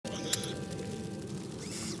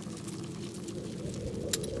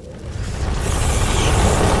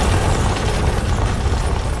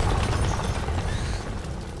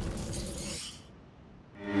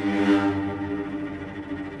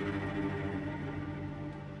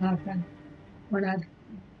acá. Bueno,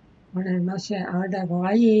 bueno, no sé, ahora como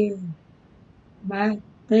hay más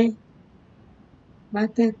T, más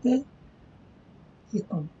TT y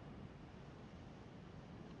O.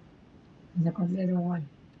 De cordero igual.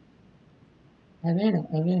 De veras.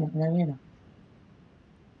 A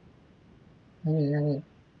ver.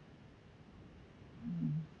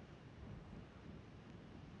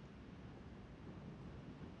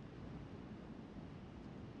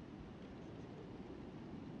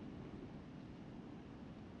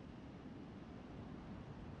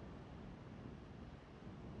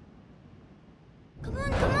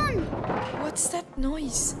 Come on! What's that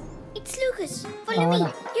noise? It's Lucas. Follow me.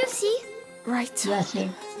 You'll see. Right. Ya sé.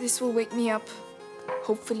 This will wake me up.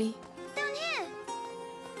 Hopefully. Down here.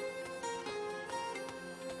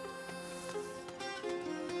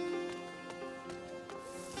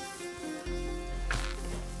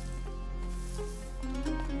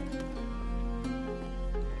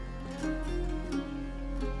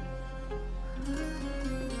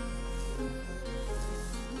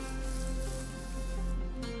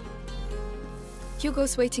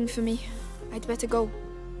 Hugo's waiting for me. I'd better go.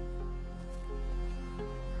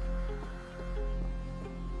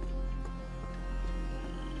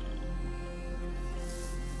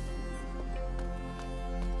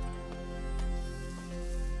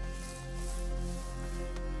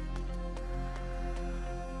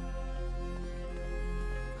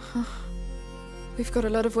 We've got a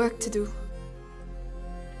lot of work to do.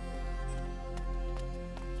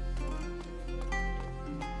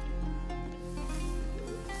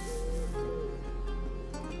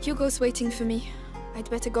 Hugo's waiting for me. I'd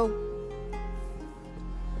better go.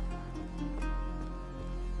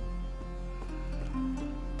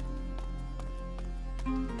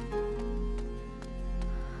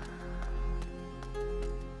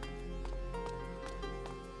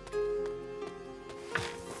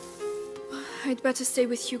 I'd better stay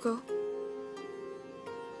with Hugo.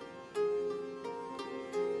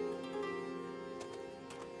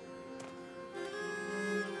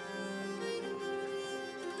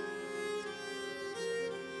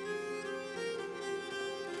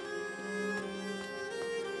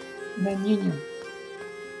 Del niño.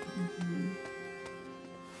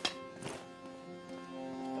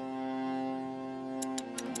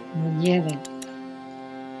 Me lleve.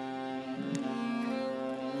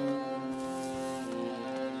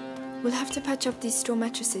 We'll have to patch up these straw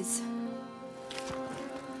mattresses.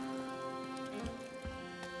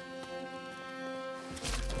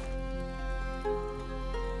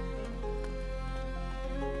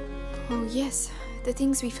 Oh yes, the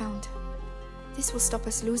things we found. This will stop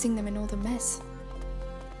us losing them in all the mess.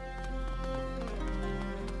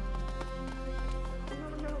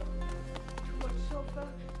 No. Too much sulfur.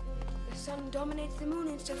 The sun dominates the moon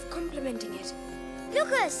instead of complementing it.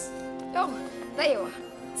 Lucas! Oh, there you are.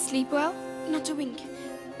 Sleep well? Not a wink.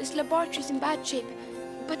 This laboratory's in bad shape,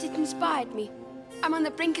 but it inspired me. I'm on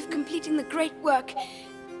the brink of completing the great work.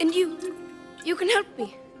 And you can help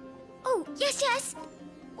me. Oh, yes.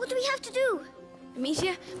 What do we have to do?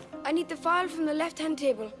 Amicia, I need the file from the left-hand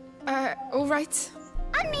table. All right.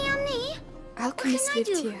 On me. Alchemist What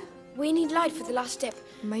can I lived do? here. We need light for the last step.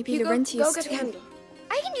 Maybe Hugo, Laurentius go get a too. candle.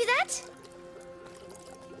 I can do that.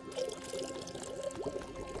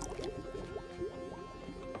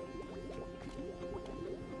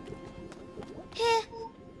 Here.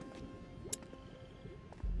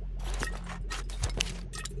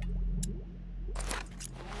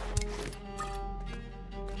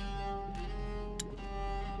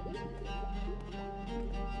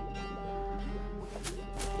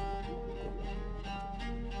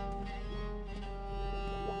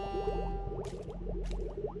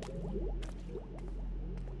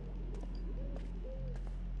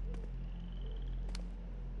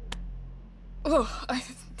 Oh,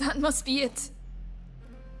 that must be it.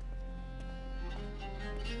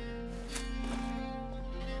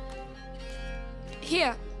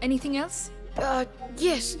 Here, anything else?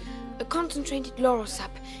 Yes. A concentrated laurel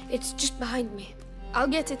sap. It's just behind me. I'll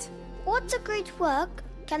get it. What's a great work?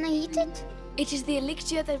 Can I eat it? It is the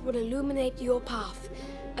elixir that will illuminate your path.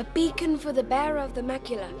 A beacon for the bearer of the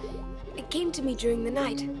macula. It came to me during the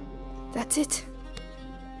night. That's it.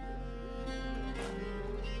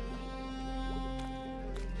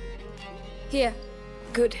 Here.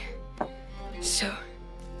 Good. So,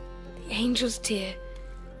 the angel's tear,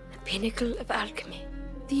 the pinnacle of alchemy.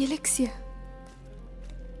 The elixir.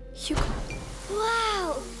 Hugo.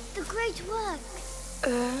 Wow, the great work.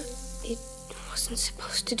 It wasn't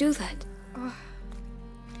supposed to do that.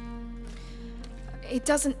 It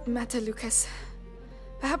doesn't matter, Lucas.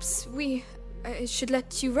 Perhaps we I should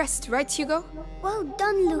let you rest, right, Hugo? Well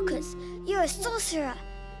done, Lucas. You're a sorcerer.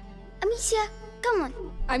 Amicia, come on.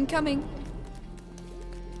 I'm coming.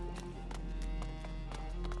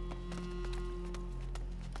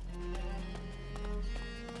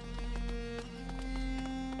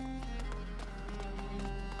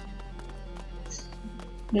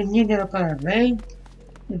 El niño para el rey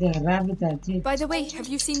y de la mitad, sí. By the way, have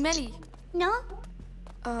you seen Melly? No?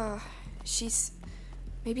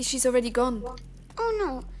 Maybe she's already gone. Oh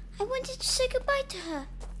no, I wanted to say goodbye to her.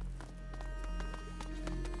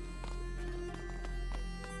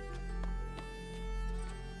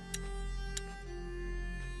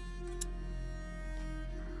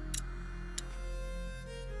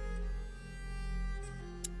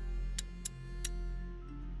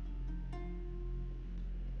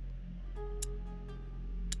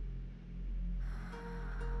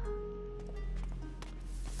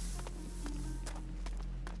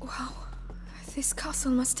 Wow, this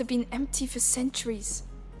castle must have been empty for centuries.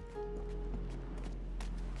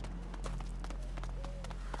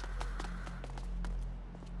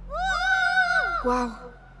 Whoa! Wow.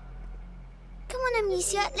 Come on,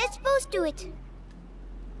 Amicia, let's both do it.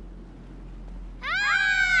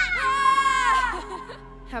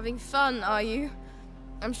 Having fun, are you?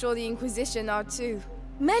 I'm sure the Inquisition are too.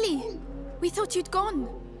 Melly! We thought you'd gone.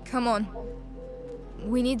 Come on.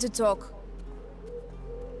 We need to talk.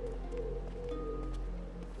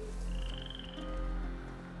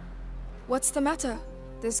 What's the matter?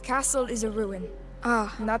 This castle is a ruin.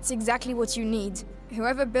 Ah, And that's exactly what you need.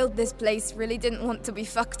 Whoever built this place really didn't want to be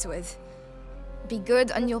fucked with. Be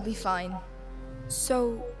good and you'll be fine.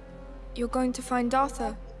 so you're going to find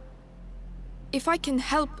Arthur? If I can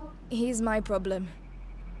help... He's my problem.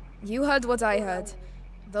 You heard what I heard.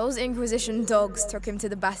 Those Inquisition dogs took him to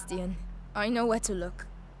the Bastion. I know where to look.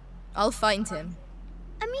 I'll find him.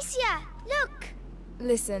 Amicia, look!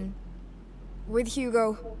 Listen, with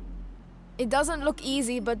Hugo, it doesn't look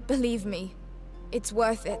easy, but believe me, it's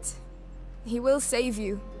worth it. He will save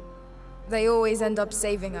you. They always end up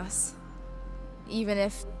saving us. Even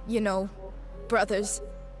if, you know, brothers,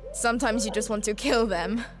 sometimes you just want to kill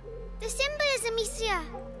them. The symbol is Amicia.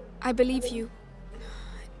 I believe you.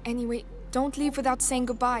 Anyway, don't leave without saying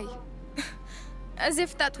goodbye. As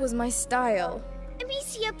if that was my style.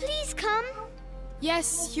 Amicia, please come.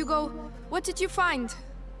 Yes, Hugo. What did you find?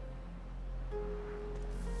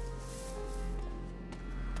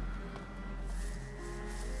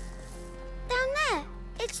 Down there.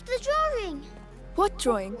 It's the drawing. What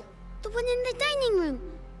drawing? The one in the dining room.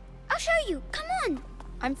 I'll show you. Come on.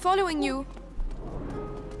 I'm following you.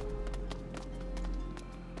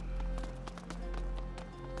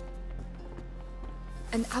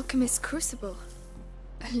 An alchemist's crucible.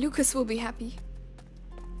 Lucas will be happy.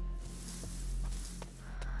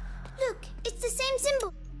 Look, it's the same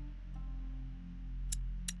symbol.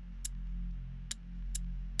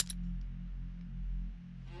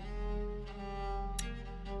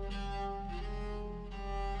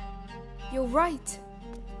 You're right.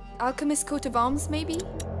 Alchemist's coat of arms, maybe?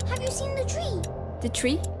 Have you seen the tree? The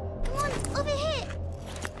tree? Come on, over here.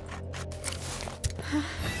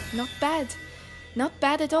 Not bad. Not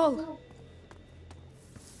bad at all.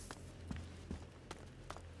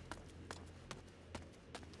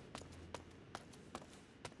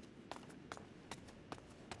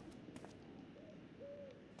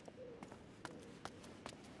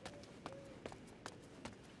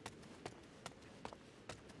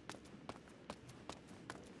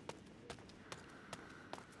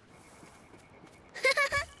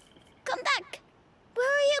 Come back. Where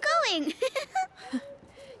are you going?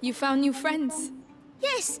 You found new friends.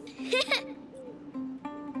 Yes.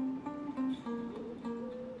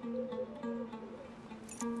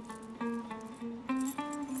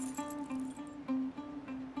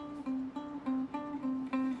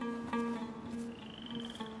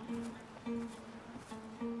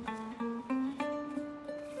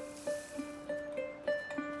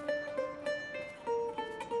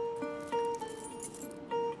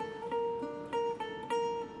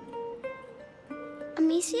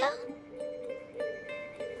 Amicia?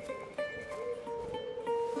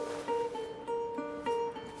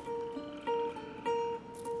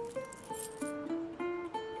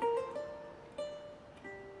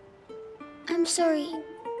 I'm sorry.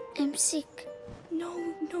 I'm sick.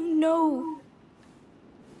 No, no, no.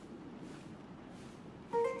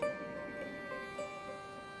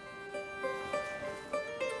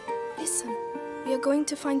 Listen, we are going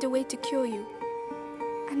to find a way to cure you.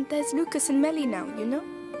 And there's Lucas and Melly now, you know?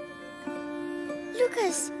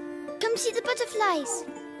 Lucas, come see the butterflies.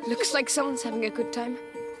 Looks like someone's having a good time.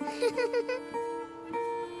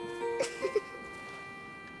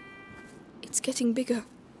 It's getting bigger.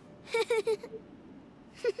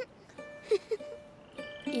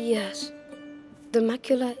 Yes. The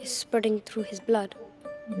macula is spreading through his blood.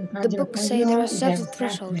 The books say there are several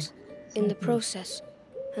thresholds in the process,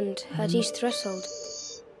 and at each threshold,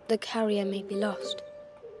 the carrier may be lost.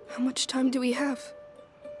 How much time do we have?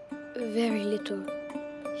 Very little.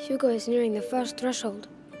 Hugo is nearing the first threshold.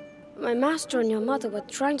 My master and your mother were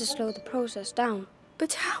trying to slow the process down.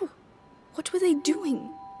 But how? What were they doing?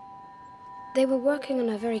 They were working on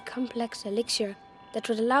a very complex elixir that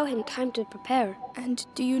would allow him time to prepare. And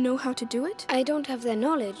do you know how to do it? I don't have their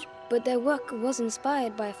knowledge, but their work was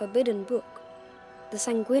inspired by a forbidden book, the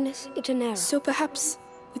Sanguinis Itinera. So perhaps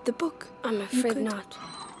with the book? I'm afraid not.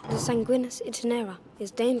 The Sanguinis Itinera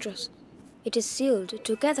is dangerous. It is sealed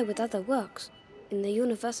together with other works in the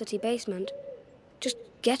university basement. Just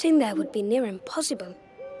getting there would be near impossible.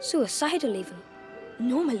 Suicidal even.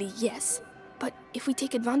 Normally, yes. But if we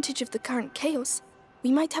take advantage of the current chaos,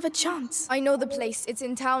 we might have a chance. I know the place. It's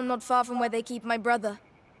in town, not far from where they keep my brother.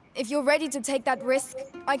 If you're ready to take that risk,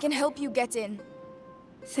 I can help you get in.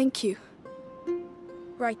 Thank you.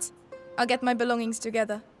 Right. I'll get my belongings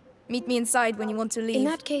together. Meet me inside when you want to leave. In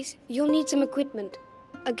that case, you'll need some equipment.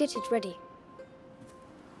 I'll get it ready.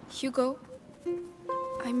 Hugo,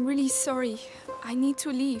 I'm really sorry. I need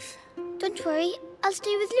to leave. Don't worry, I'll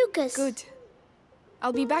stay with Lucas. Good.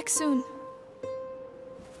 I'll be back soon.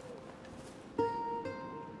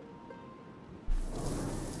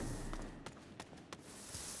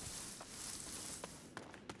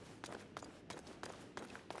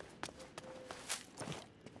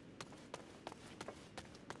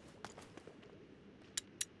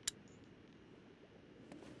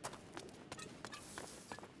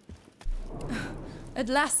 At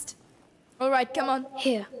last. All right, come on.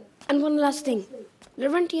 Here. And one last thing.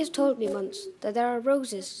 Laurentius told me once that there are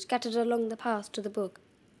roses scattered along the path to the book,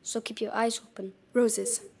 so keep your eyes open.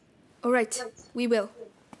 Roses. All right, we will.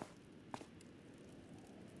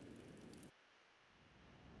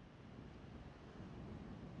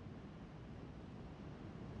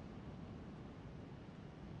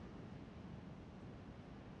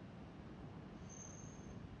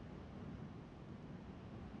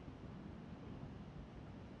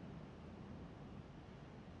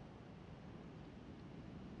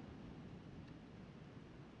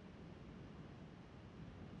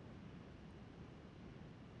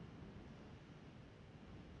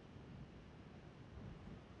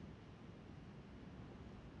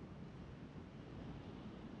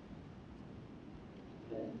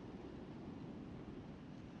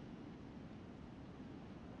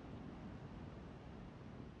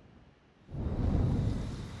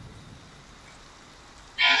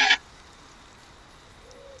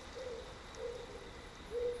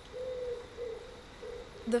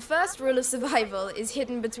 The first rule of survival is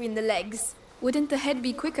hidden between the legs. Wouldn't the head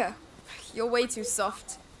be quicker? You're way too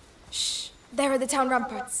soft. Shh, there are the town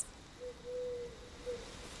ramparts.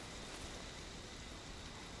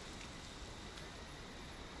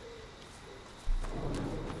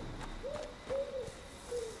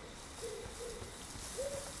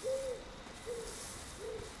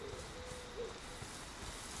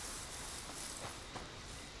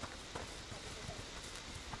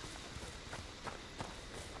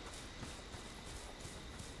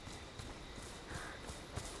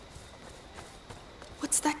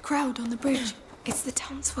 What's that crowd on the bridge? It's the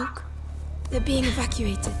townsfolk. They're being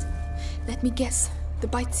evacuated. Let me guess. The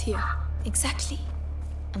bite's here. Exactly.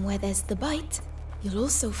 And where there's the bite, you'll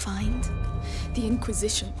also find the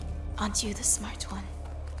Inquisition. Aren't you the smart one?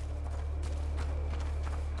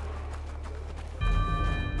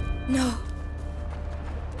 No.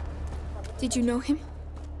 Did you know him?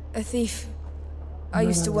 A thief. I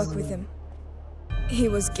used to work with him. He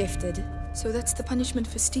was gifted. So that's the punishment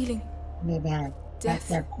for stealing.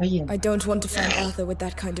 Death. I don't want to find Arthur with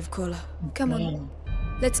that kind of collar. Come on.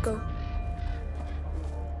 Let's go.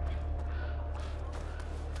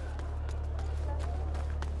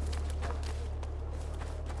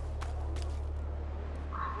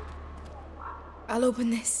 I'll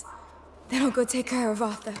open this. Then I'll go take care of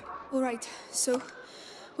Arthur. All right, so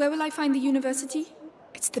where will I find the university?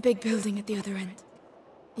 It's the big building at the other end.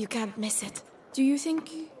 You can't miss it. Do you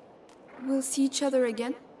think we'll see each other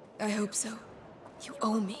again? I hope so. You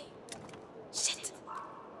owe me. Shit.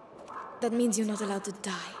 That means you're not allowed to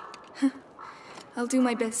die. I'll do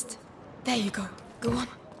my best. There you go. Go on.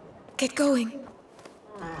 Get going.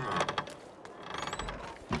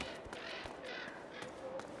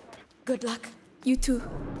 Good luck. You too.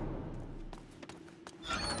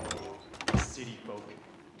 City folk.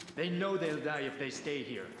 They know they'll die if they stay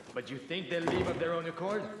here, but you think they'll leave of their own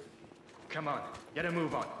accord? Come on, get a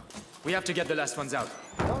move on. We have to get the last ones out.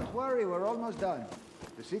 Don't worry, we're almost done.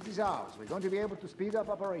 The city's ours. We're going to be able to speed up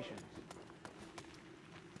operations.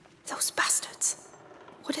 Those bastards.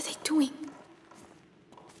 What are they doing?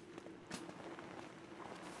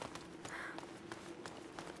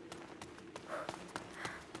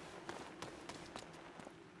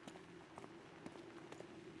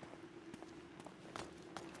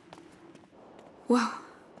 Wow.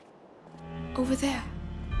 Over there.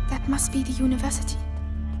 That must be the university.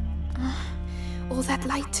 All that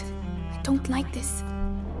light. I don't like this.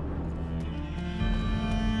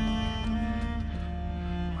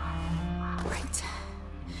 Right.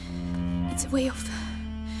 It's way off.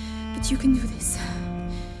 But you can do this.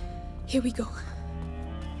 Here we go.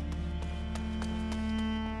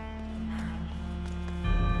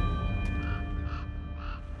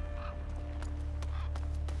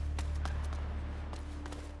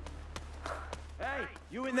 Hey,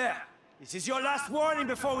 you in there! This is your last warning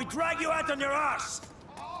before we drag you out on your arse!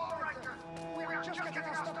 All right, we're just getting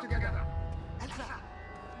our stuff together. Elsa,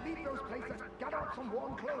 leave those plates and get out some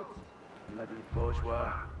warm clothes. Bloody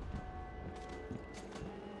bourgeois.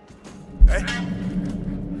 Hey?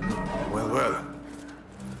 Well, well.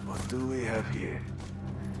 What do we have here?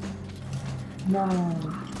 No.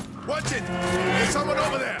 Watch it! There's someone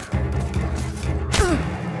over there!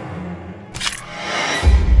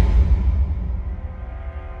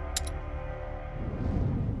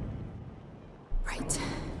 Right.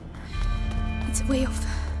 It's way off.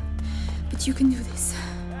 But you can do this.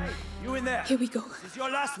 Hey, you in there! Here we go. This is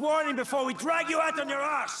your last warning before we drag you out on your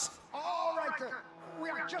arse! All right,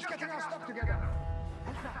 we're just getting our stuff together.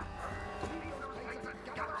 Elsa, leave those plates and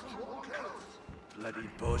get out some warm clothes. Bloody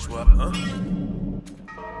bourgeois, huh?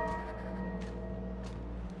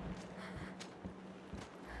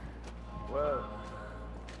 Well...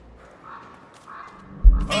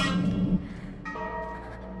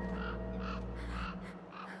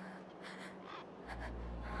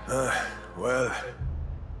 Well...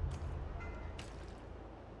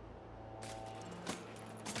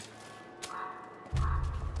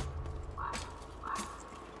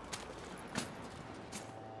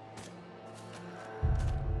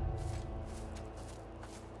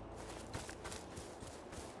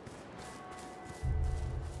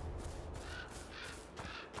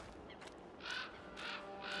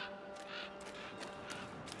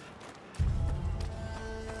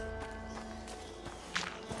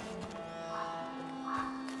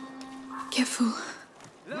 Careful.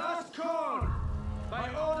 Last call! By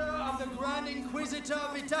order of the Grand Inquisitor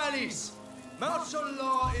Vitalis, martial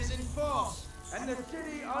law is in force, and the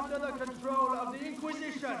city under the control of the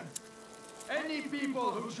Inquisition. Any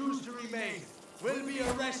people who choose to remain will be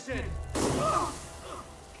arrested. What?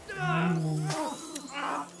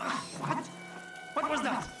 What was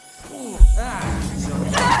that?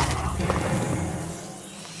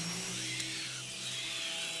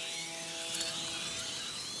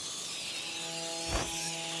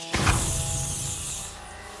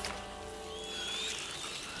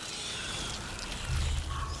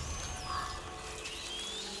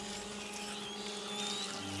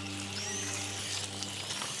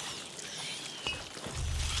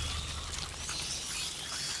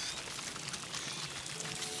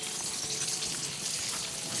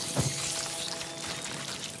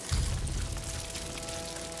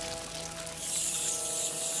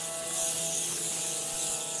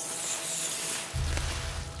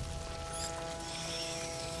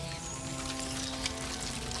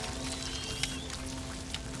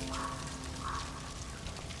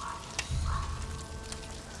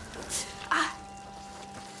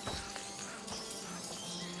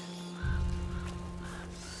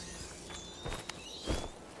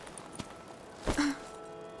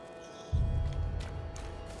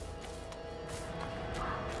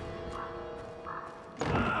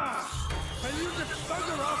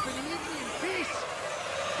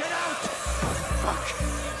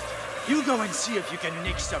 You go and see if you can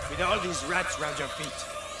nick stuff with all these rats around your feet.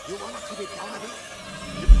 You want to keep it down a bit?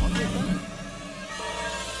 You want it then?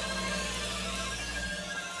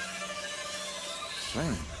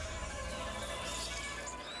 Shame.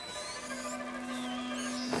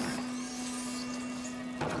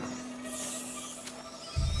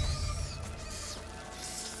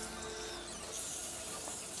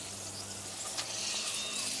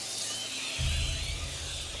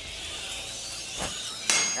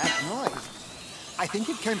 That noise. I think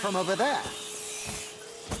it came from over there.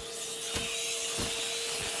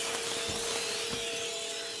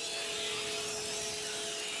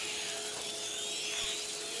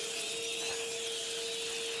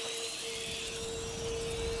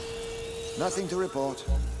 Nothing to report.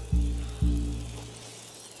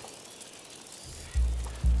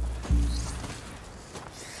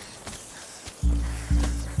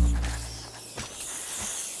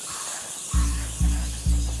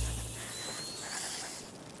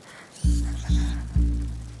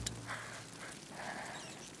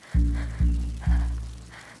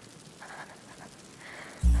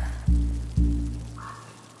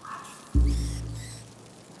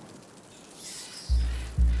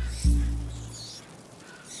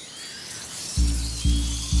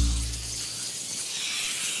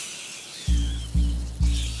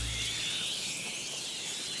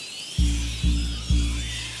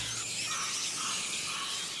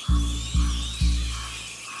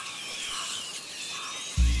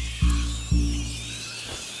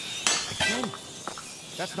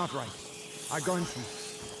 That's not right. I'm going through.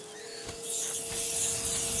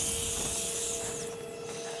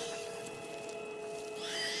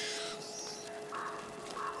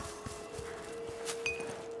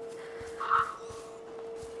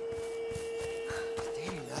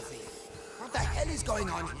 Still nothing. What the hell is going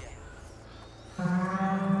on here?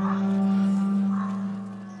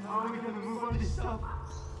 How are we gonna move on this stuff?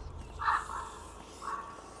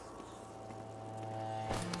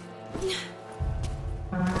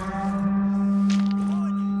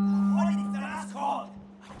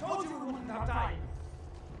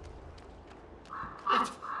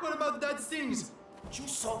 Things. You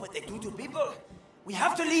saw what they do to people? We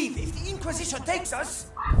have to leave if the Inquisition takes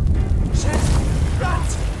us. Chance, run!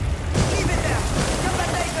 Leave it there! Come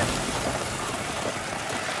back later!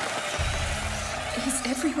 He's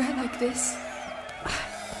everywhere like this.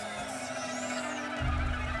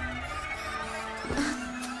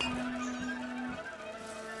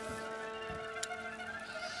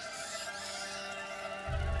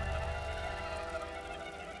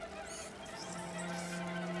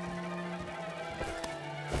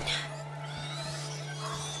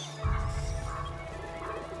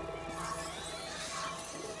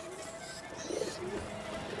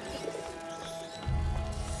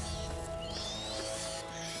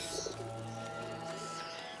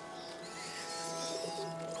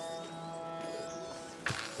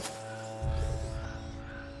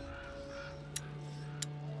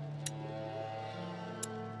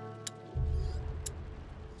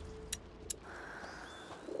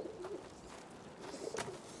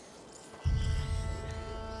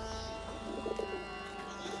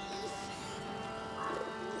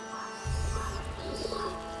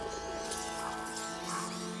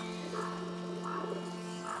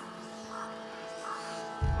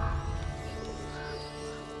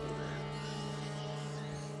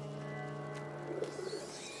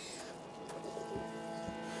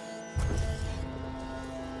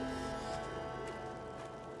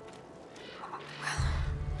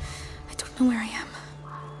 Where I am.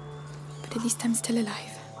 But at least I'm still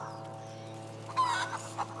alive.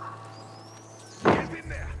 Get in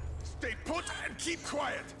there! Stay put and keep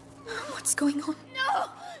quiet! What's going on? No!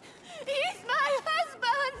 He's my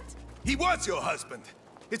husband! He was your husband!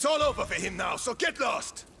 It's all over for him now, so get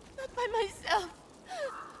lost! Not by myself.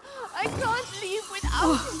 I can't leave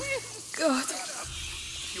without him. God.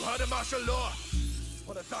 You heard of martial law?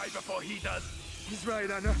 Wanna die before he does? He's right,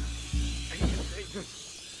 Anna. Ancient agent.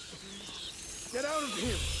 Get out of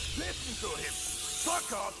here! Listen to him!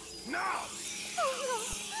 Fuck off! Now! Oh, no.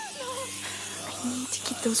 No. I need to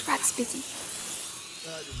keep those rats busy.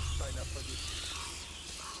 I didn't sign up for this.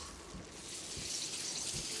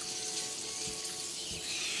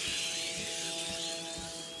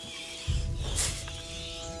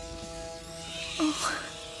 Oh,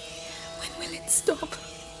 when will it stop?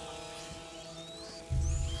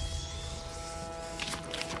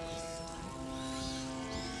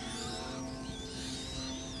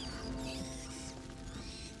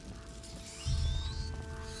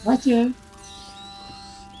 Watch it.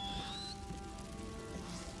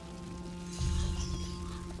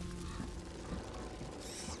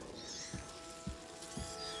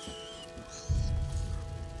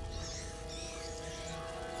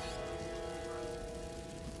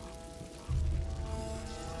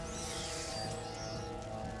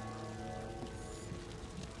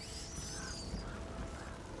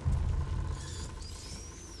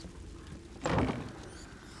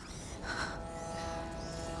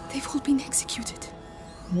 They've all been executed.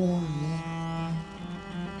 Yeah.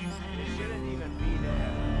 They shouldn't even be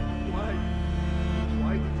there. Why?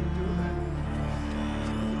 Why did you do that?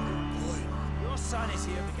 Boy, your son is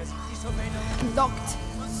here because he disobeyed us. Locked.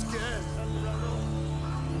 I'm scared.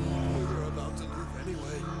 We were about to leave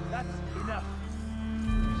anyway. That's enough.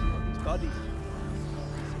 See all these bodies?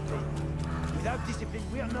 Discipline. Without discipline,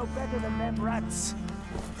 we are no better than them rats.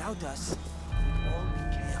 Without us, all be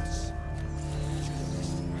chaos.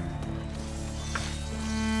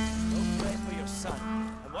 Go pray for your son.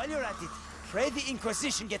 And while you're at it, pray the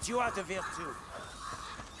Inquisition gets you out of here too.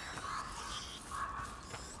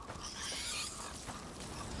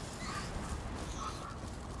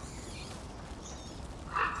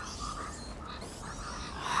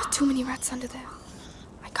 Too many rats under there.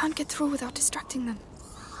 I can't get through without distracting them.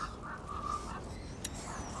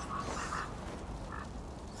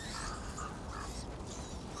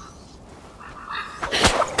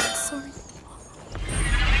 Sorry.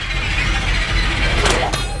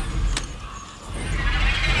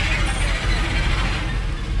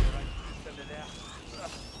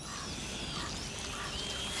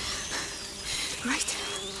 Right.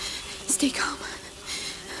 Stay calm.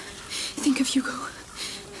 Think of Hugo.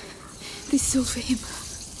 This is all for him.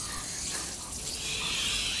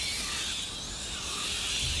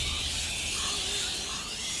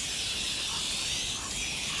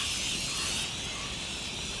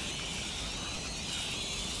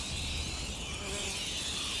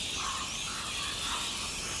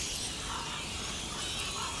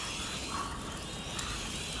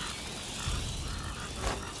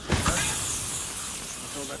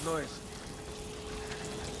 What's all that noise?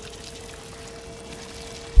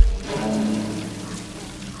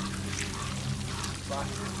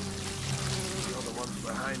 You're the ones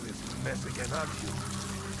behind this mess again, aren't you?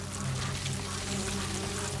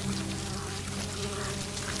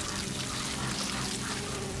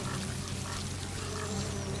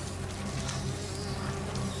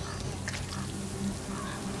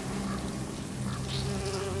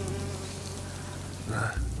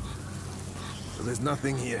 So there's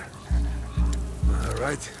nothing here. All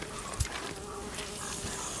right.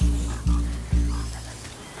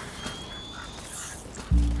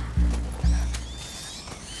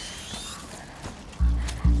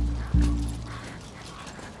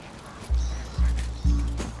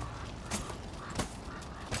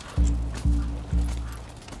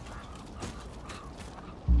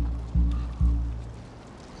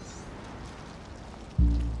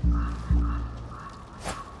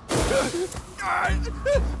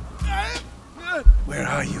 Where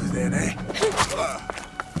are you then, eh?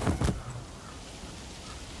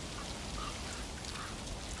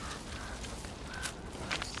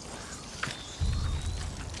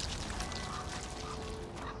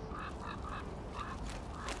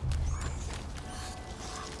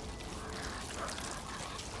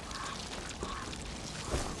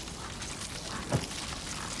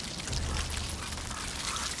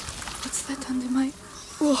 What's that under my...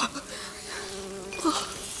 Oh. Oh.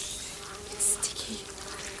 It's sticky.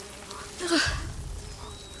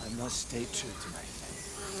 I must stay true to my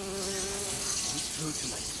faith. Stay true to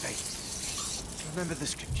my faith. Remember the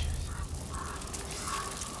scriptures.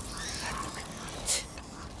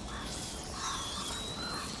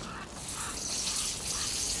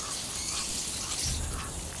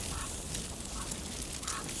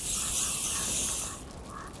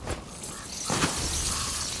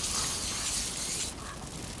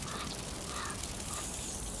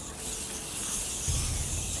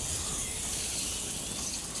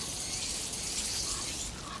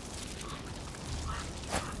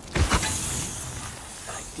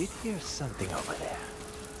 I did hear something over there.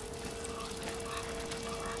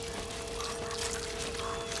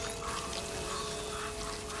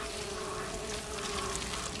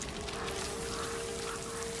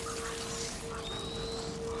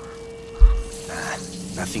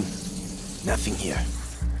 Nothing. Nothing here.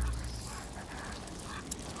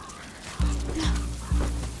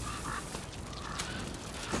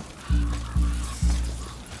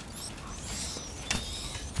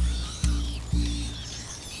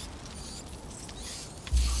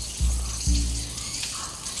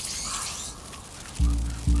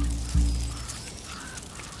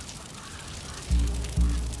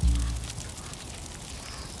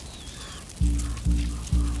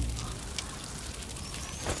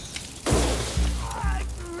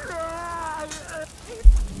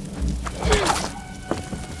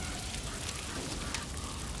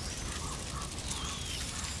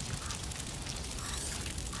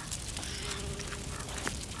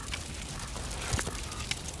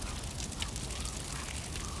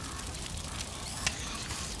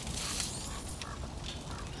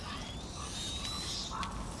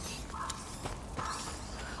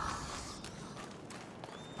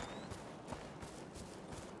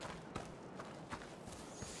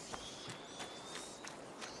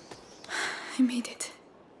 I made it.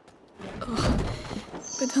 Oh,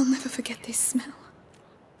 but I'll never forget this smell.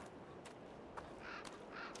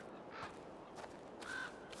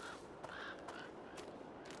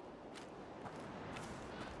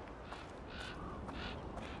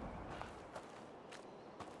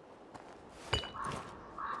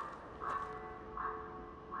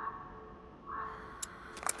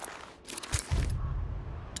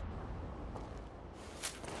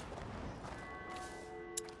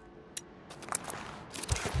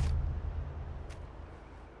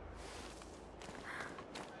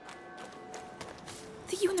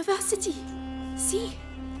 university. See?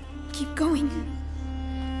 Keep going.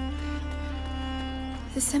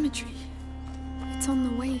 The cemetery. It's on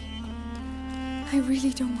the way. I really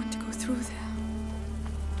don't want to go through there.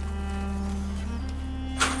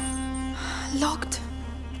 Locked.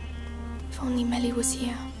 If only Melly was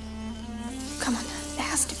here. Come on, there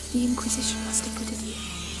has to be. The Inquisition must have put it here.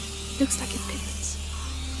 Looks like it pivots.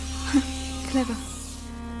 Clever.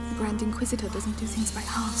 The Grand Inquisitor doesn't do things by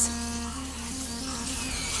halves.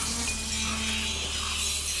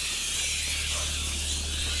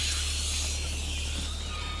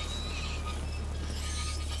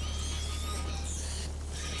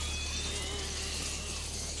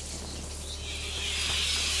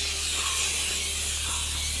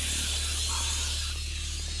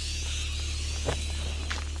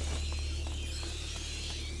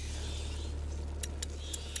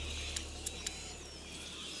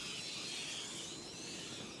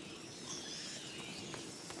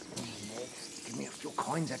 Give me a few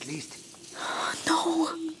coins at least. No!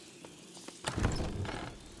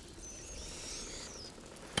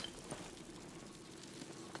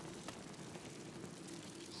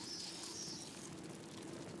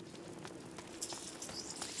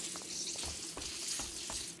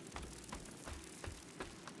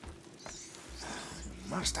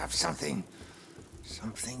 Must have something.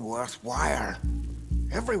 Something worthwhile.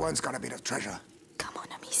 Everyone's got a bit of treasure. Come on,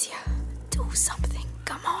 Amicia. Do something.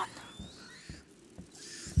 Come on.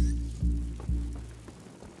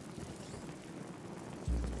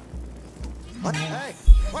 What? Hey!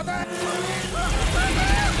 What the?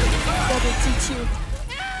 That'll teach you.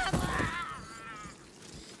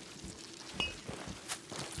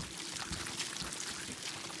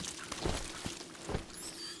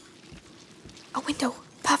 A window.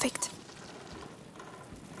 Perfect.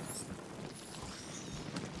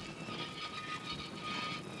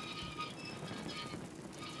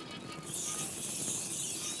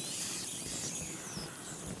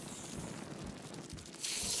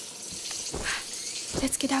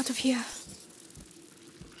 Let's get out of here.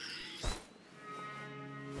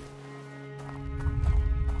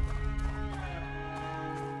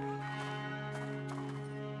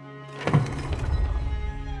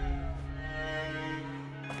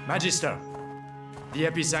 Magister, the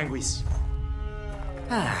episanguis.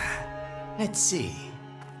 Let's see.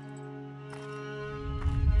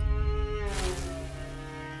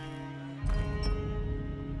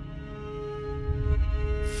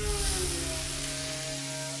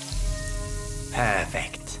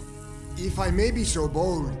 Perfect. If I may be so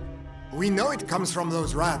bold, we know it comes from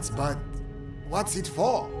those rats, but what's it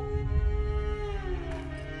for?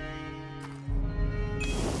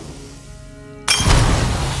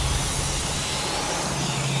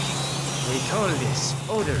 We call this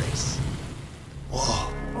odorous.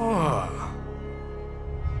 Whoa. Oh.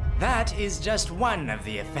 That is just one of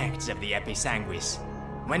the effects of the episanguis,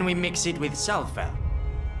 when we mix it with sulfur.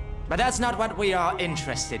 But that's not what we are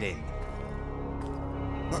interested in.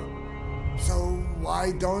 So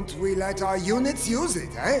why don't we let our units use it,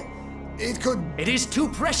 eh? It could... It is too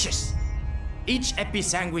precious. Each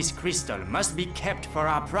episanguis crystal must be kept for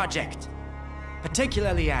our project.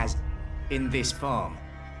 Particularly as, in this form,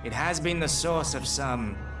 it has been the source of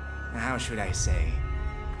some, how should I say,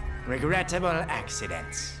 regrettable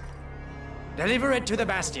accidents. Deliver it to the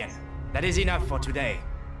Bastion. That is enough for today.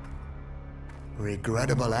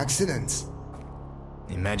 Regrettable accidents?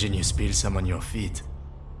 Imagine you spill some on your feet.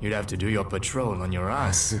 You'd have to do your patrol on your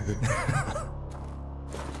ass.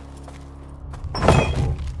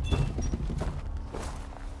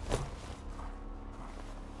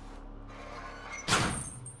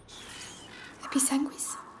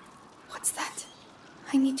 Episanguis? What's that?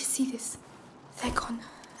 I need to see this. They're gone.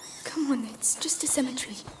 Come on, it's just a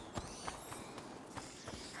cemetery.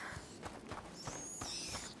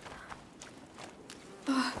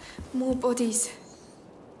 Ah, more bodies.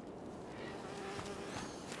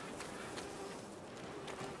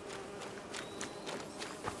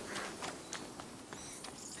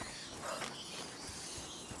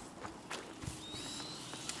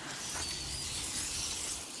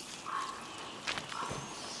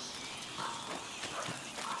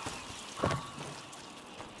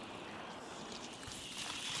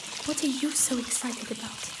 What are you so excited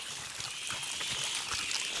about?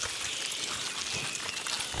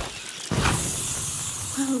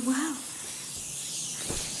 Well, well.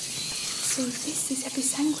 So this is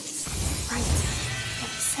episanguis. Right.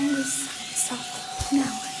 Episanguis soft.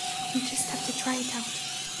 Now, we just have to try it out.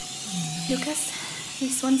 Lucas,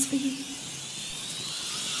 this one's for you.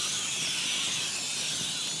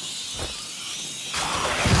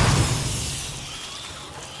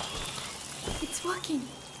 It's working.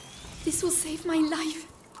 This will save my life.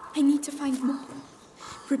 I need to find more.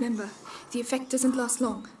 Remember, the effect doesn't last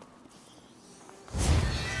long.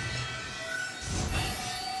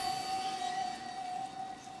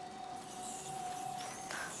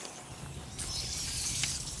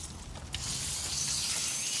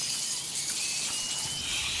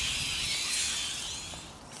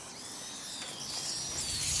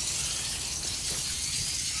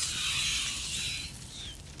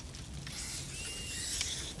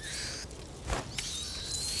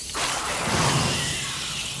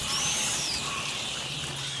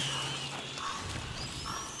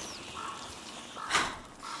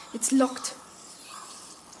 It's locked.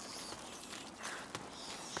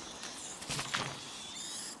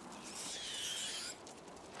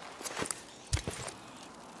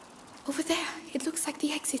 Over there, it looks like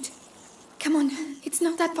the exit. Come on, it's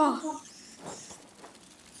not that far.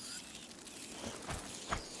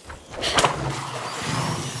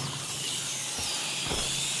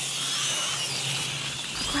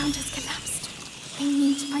 The ground has collapsed. I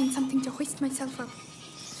need to find something to hoist myself up.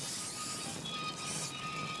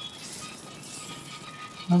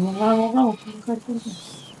 Vamos, vamos, vamos, corre. Vamos.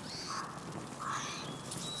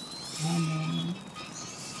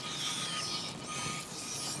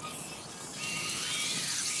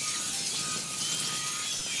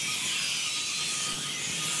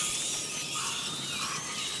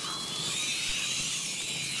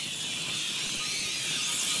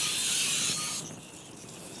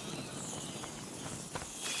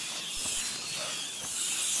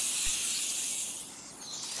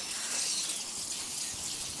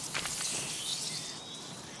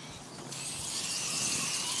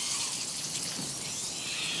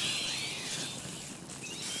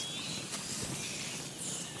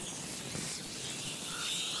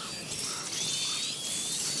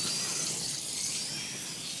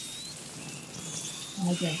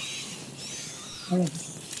 Okay. Okay.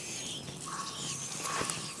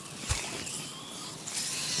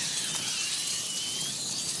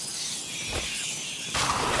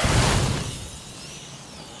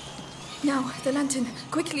 Now, the lantern,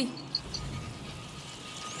 quickly.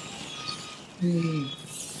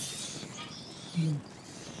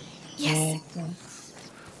 Yes.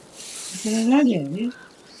 ¿No hay nadie? ¿Sí?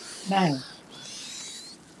 Vale.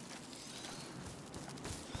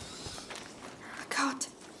 God,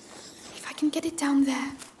 if I can get it down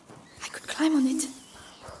there, I could climb on it.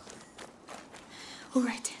 All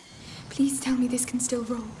right, please tell me this can still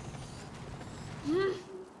roll.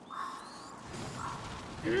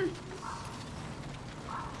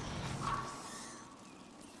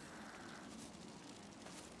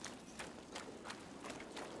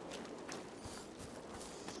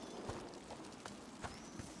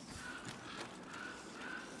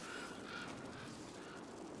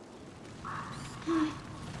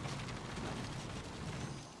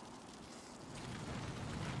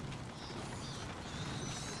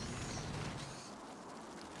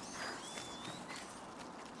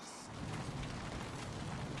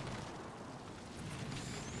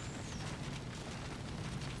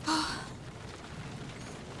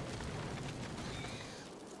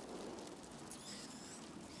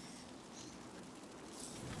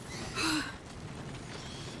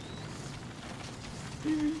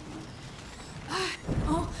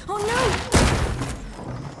 Oh no!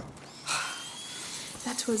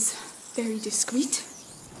 That was very discreet.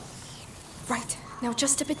 Right, now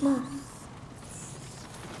just a bit more.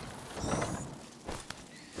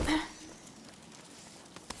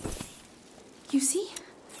 You see?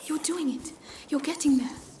 You're doing it. You're getting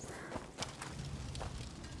there.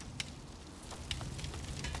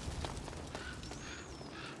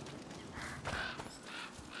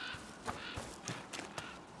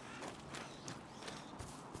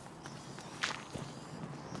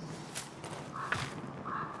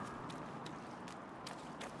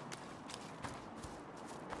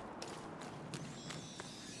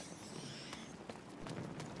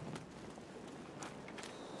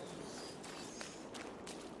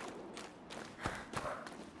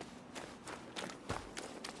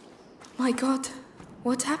 My God,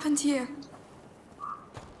 what happened here?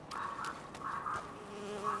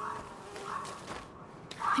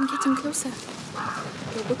 I'm getting closer.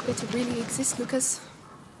 Your book better really exist, Lucas.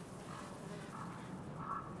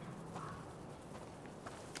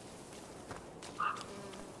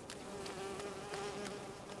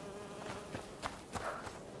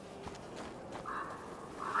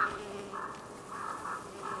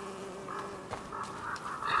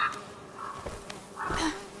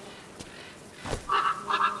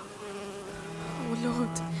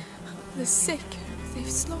 The sick,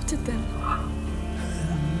 they've slaughtered them.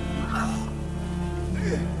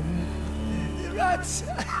 rats!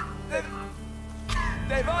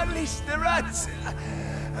 They've unleashed the rats!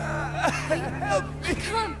 Help me! I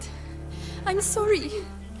can't. I'm sorry.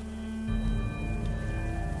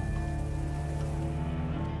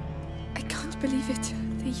 I can't believe it.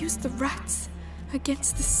 They used the rats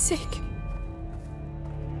against the sick.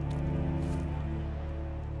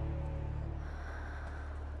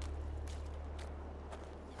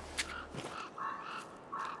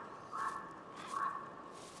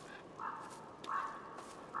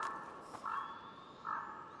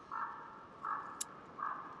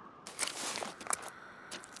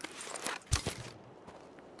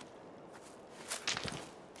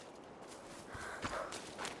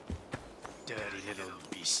 Dirty little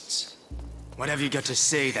beasts. What have you got to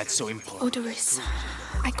say that's so important? Odoris,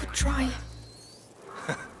 I could try.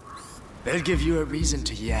 They'll give you a reason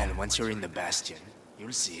to yell once you're in the bastion.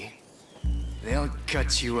 You'll see. They'll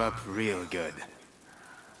cut you up real good.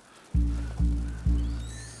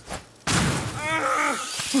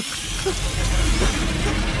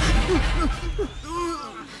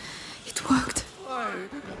 It worked. Why?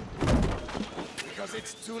 Because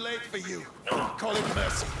it's too late for you. Call it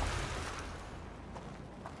mercy.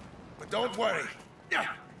 But don't worry.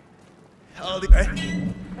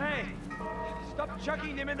 Hey! Stop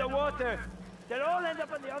chucking them in the water! They'll all end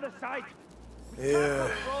up on the other side! Yeah.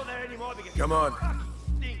 Go there anymore because Come on. it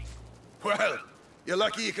stinks. Well, you're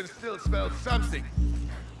lucky you can still smell something.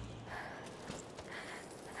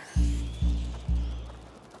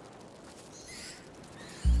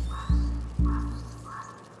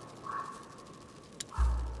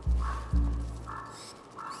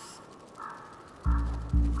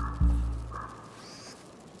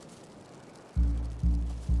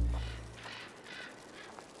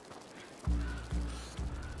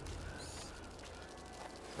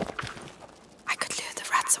 I could lure the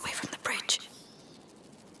rats away from the bridge.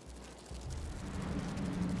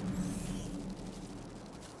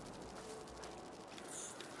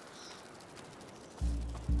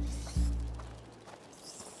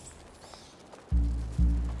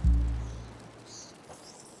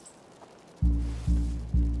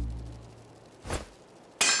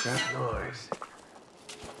 That noise.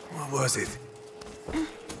 What was it?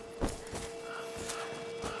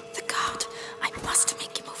 The guard. I must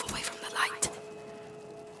make him move away from the light.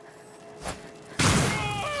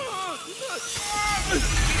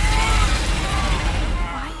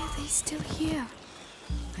 Why are they still here?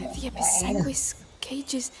 The episanguis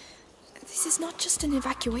cages. This is not just an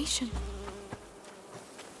evacuation.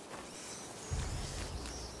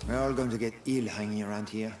 We're all going to get ill hanging around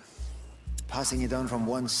here. Passing it on from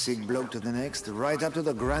one sick bloke to the next, right up to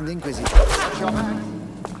the Grand Inquisition.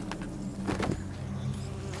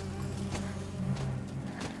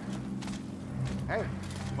 Hey,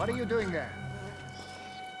 what are you doing there?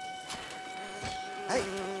 Hey,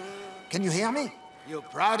 can you hear me? You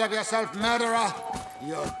proud of yourself, murderer?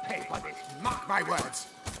 You'll pay for this. Mark my words.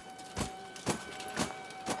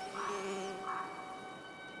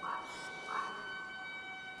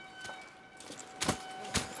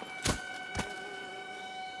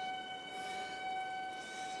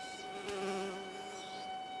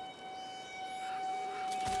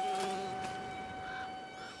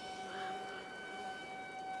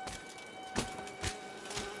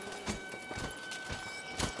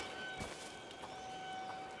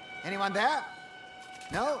 Anyone there?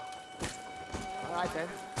 No? All right then.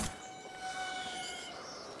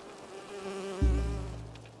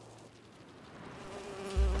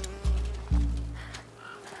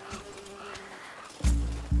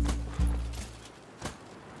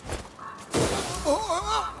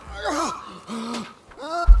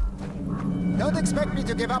 Don't expect me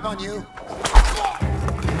to give up on you.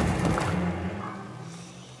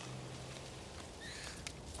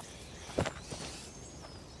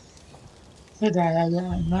 Ya,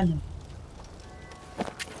 hermano.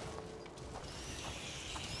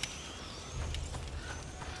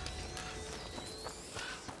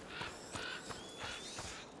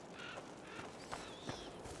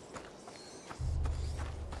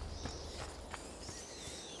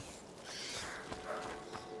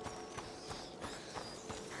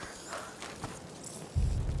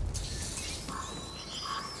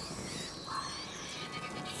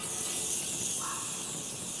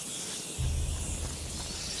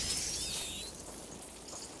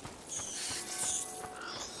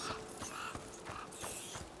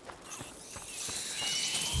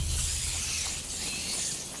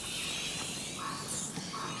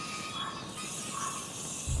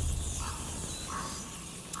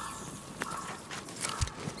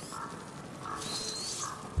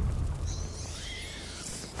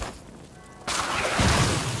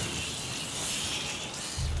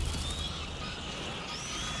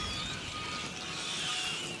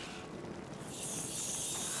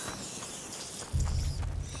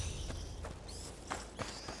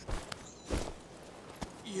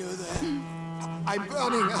 I'm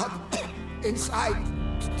burning up inside.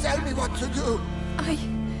 Tell me what to do.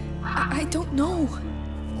 I don't know.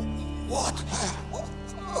 What?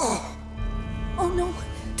 Oh no,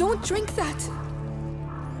 don't drink that.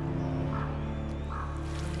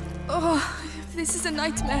 Oh, this is a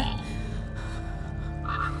nightmare.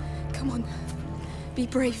 Come on, be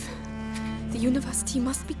brave. The university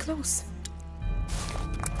must be close.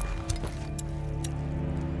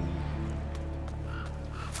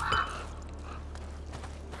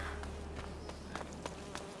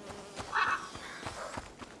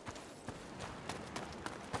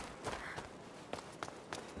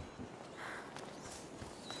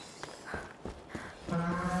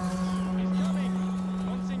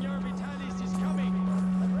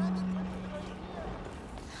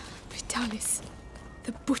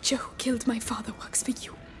 The butcher who killed my father works for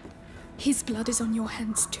you. His blood is on your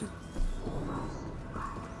hands too.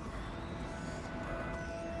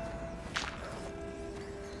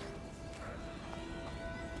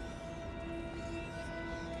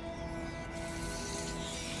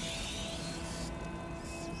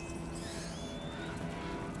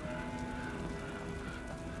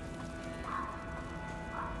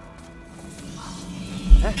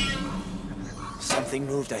 Something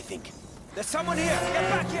moved, I think. There's someone here! Get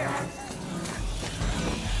back here!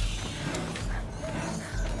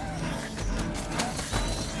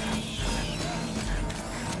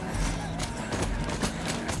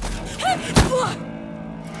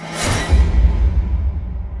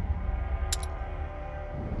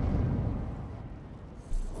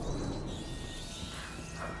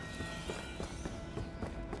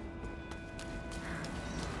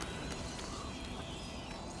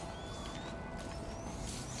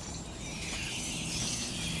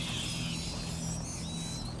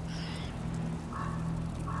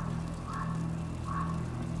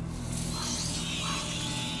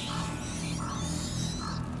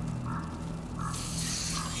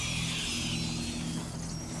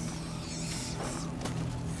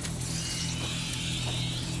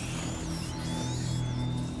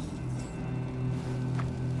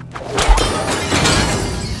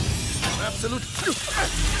 Absolute.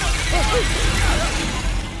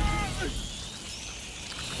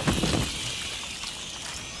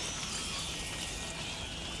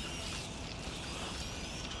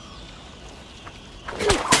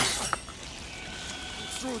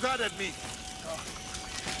 Threw that at me.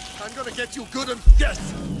 I'm gonna get you good and...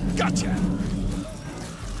 Yes! Gotcha!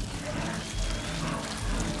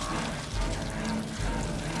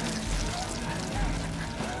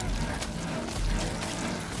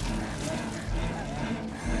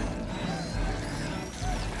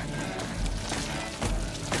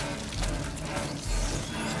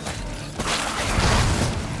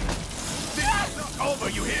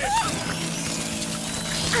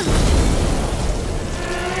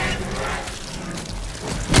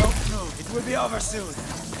 We'll be over soon.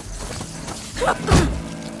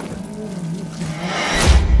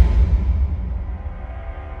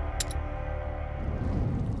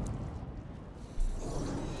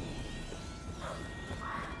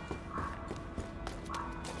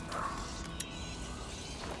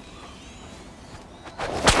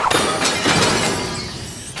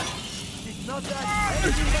 It's not that.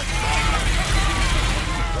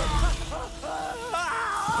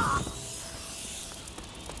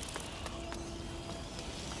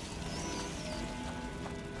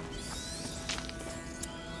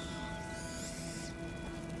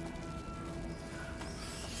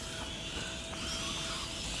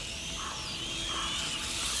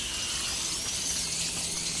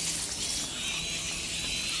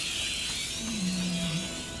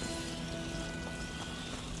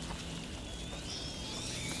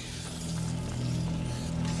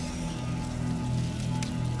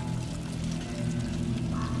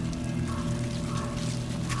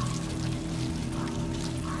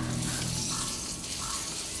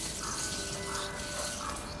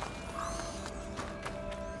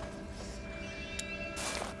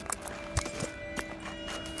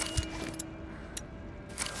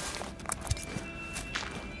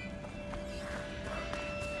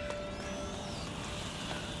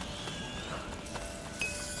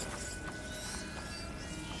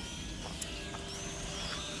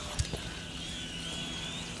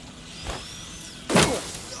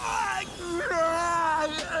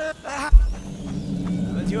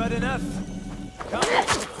 You had enough. Come.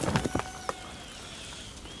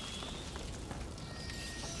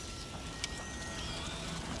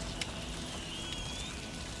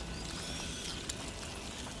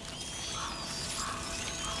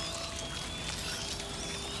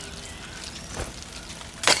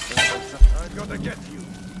 I'm gonna get you. You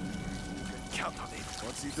can count on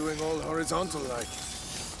What's he doing all horizontal like?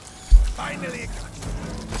 Finally!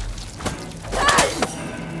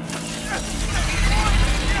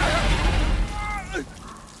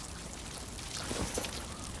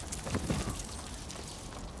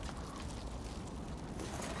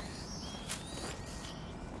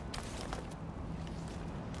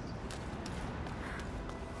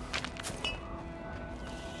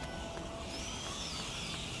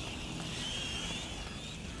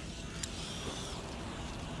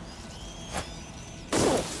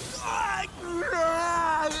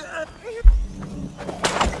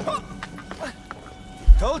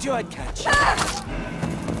 Told you I'd catch you.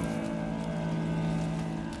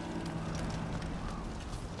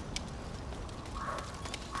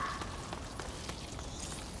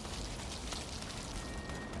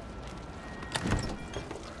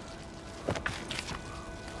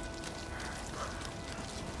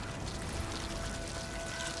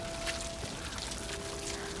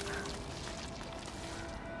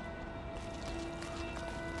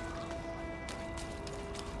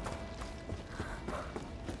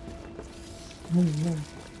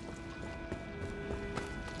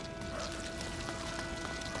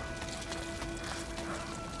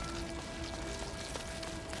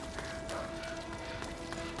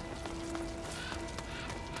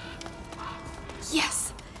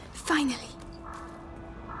 Yes, finally.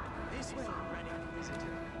 This way, Granny Inquisitor.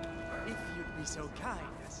 If you'd be so kind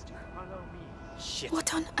as to follow me. Shit.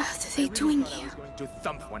 What on earth are they doing I here? was going to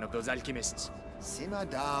thump one of those alchemists. Simmer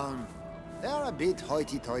down. They're a bit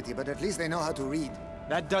hoity-toity, but at least they know how to read.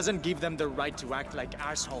 That doesn't give them the right to act like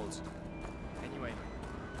assholes. Anyway.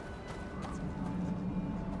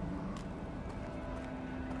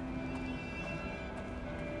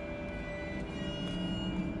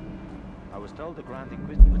 I was told the Grand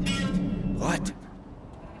Inquisitor... What?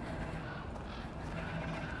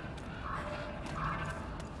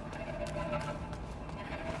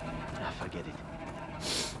 Forget it.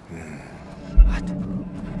 What?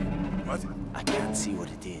 What? I can't see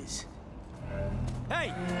what it is. Hey,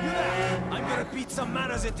 you there! I'm gonna beat some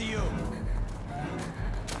manners into you!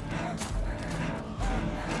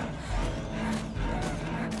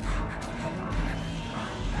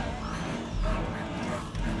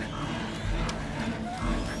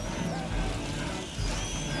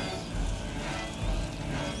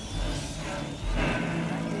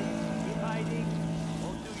 Keep hiding.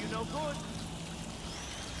 Won't do you no good.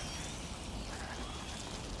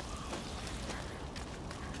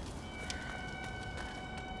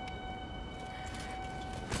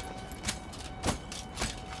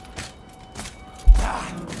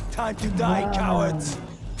 Time to die, cowards!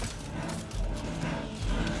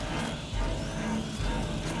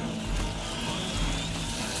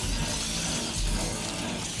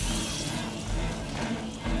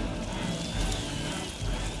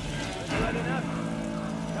 Good enough.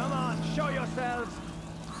 Come on, show yourselves.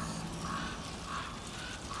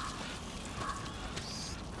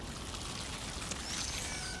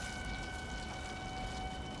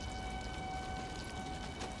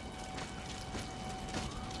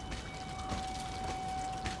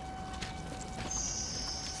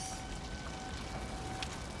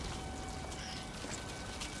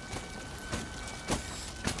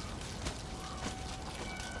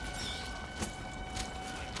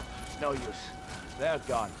 No use. They're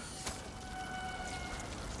gone.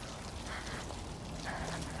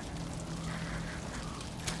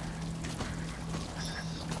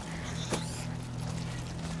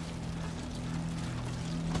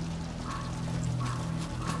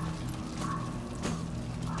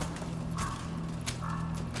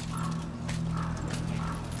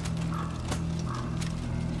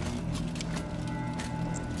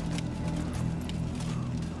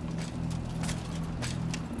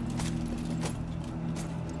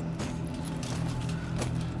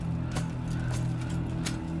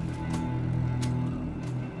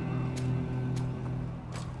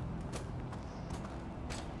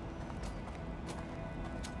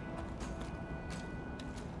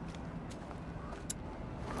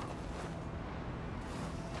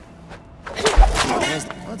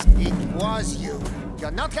 It was you.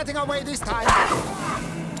 You're not getting away this time.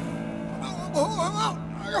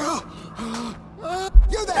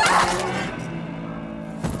 You there!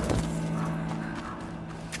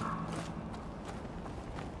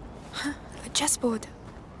 A chessboard.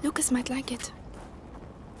 Lucas might like it.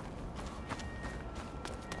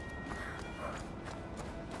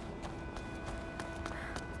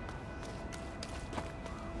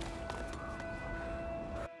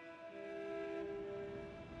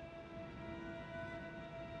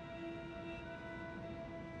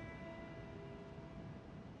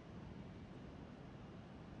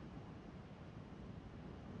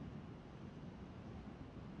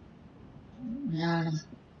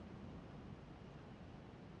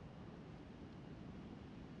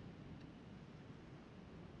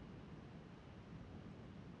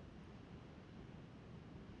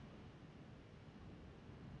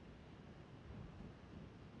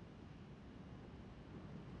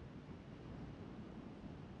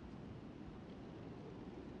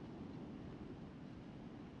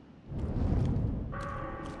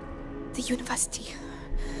 the university.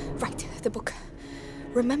 Right, the book.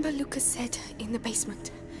 Remember Lucas said in the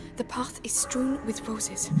basement, the path is strewn with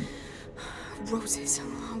roses. Roses.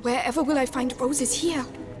 Wherever will I find roses here?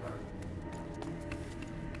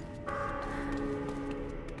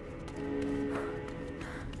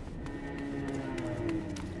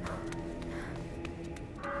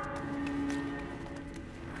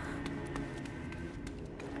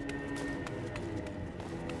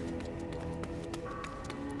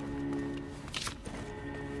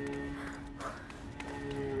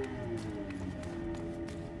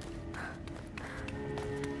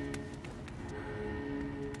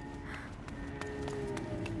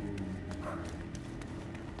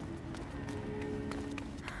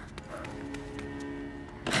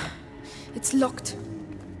 It's locked.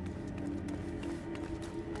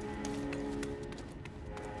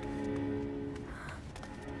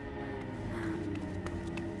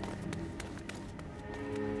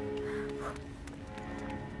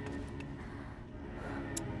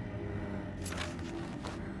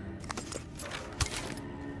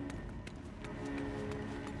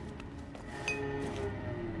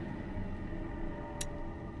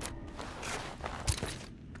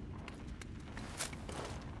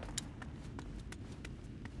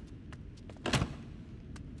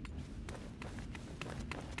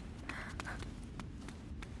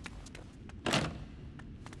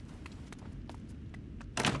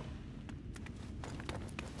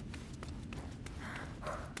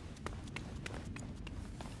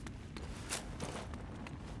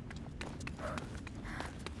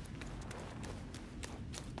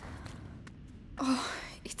 Oh,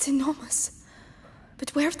 it's enormous.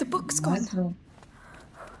 But where have the books gone?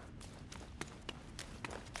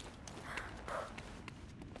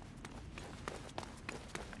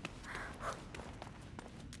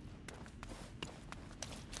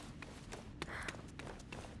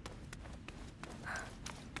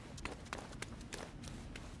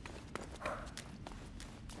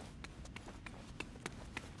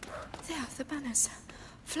 There, the banners.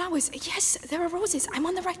 Flowers. Yes, there are roses. I'm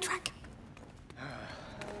on the right track.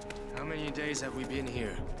 How many days have we been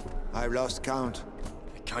here? I've lost count.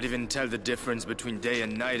 I can't even tell the difference between day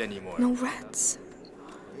and night anymore. No rats.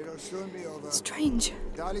 It'll soon be over. Strange.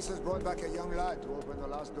 Dalis has brought back a young lad to open the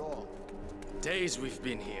last door. Days we've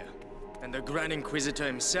been here, and the Grand Inquisitor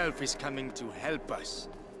himself is coming to help us.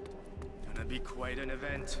 Gonna be quite an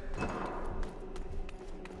event.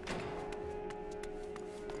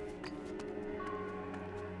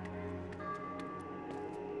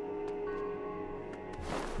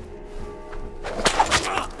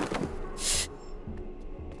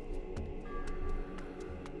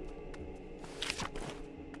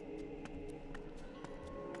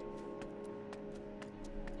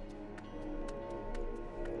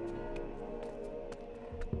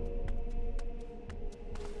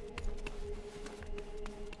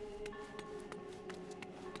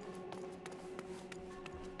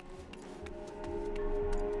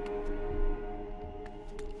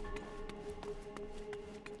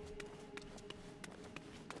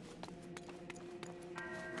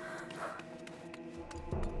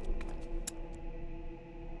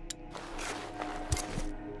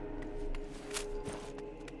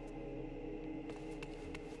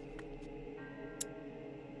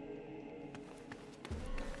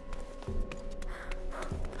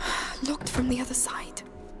 Locked from the other side.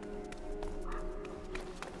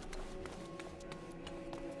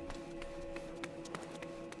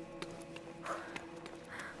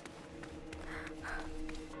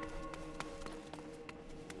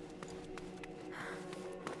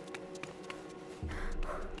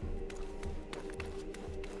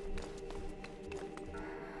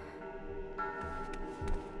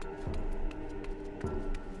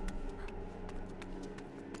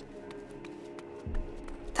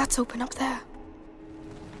 That's open up there.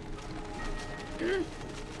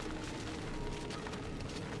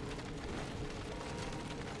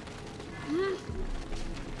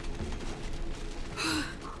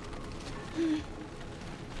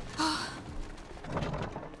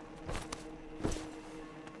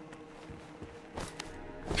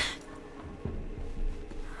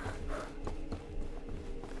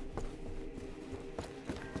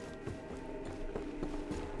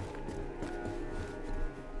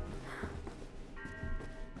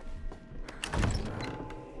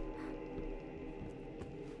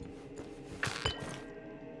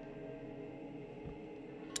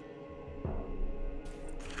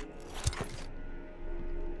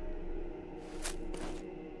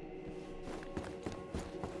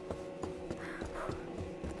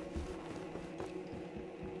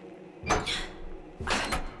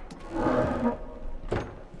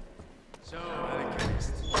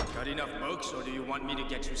 me to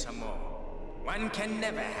get you some more? One can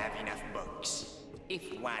never have enough books, if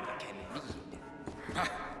one can read. Ha!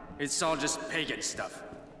 It's all just pagan stuff.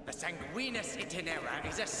 The Sanguinus Itinera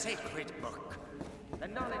is a sacred book. The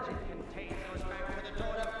knowledge it contains goes back to the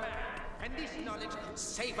dawn of man, and this knowledge could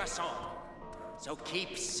save us all. So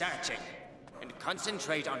keep searching, and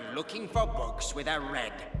concentrate on looking for books with a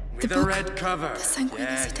red. With a red cover. The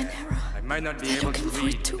Sanguinus Itinera. I might not be They're able to looking for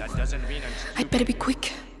read, it too. but that doesn't mean I'm stupid. I'd better be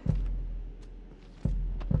quick.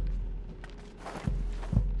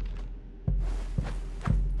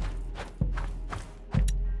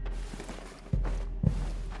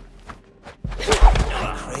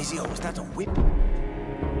 Crazy, or was that a whip?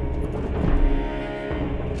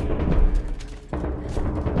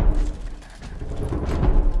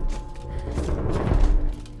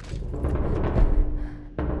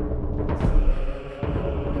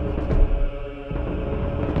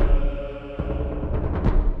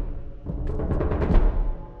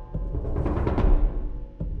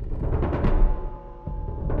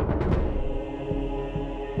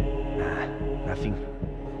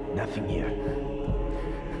 Nothing here.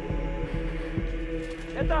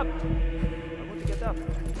 Get up! I want to get up.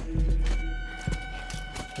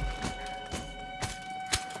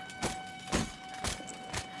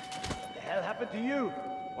 What the hell happened to you?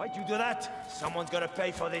 Why'd you do that? Someone's gonna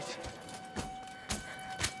pay for this.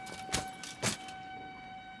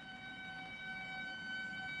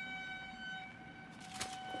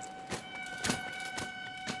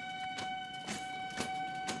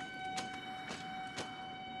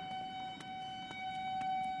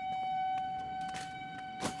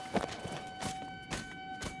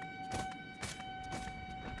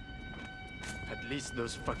 At least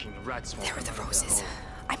those fucking rats won't. There are the roses.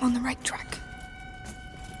 I'm on the right track.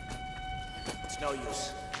 It's no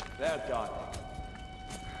use. They're gone.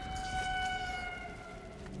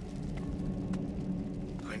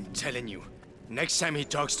 I'm telling you, next time he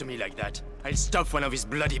talks to me like that, I'll stuff one of his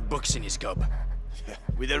bloody books in his gob.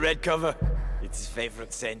 With a red cover? It's his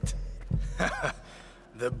favorite scent.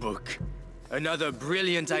 The book. Another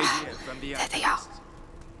brilliant idea from the There they are.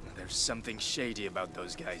 There's something shady about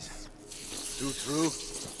those guys. Too true.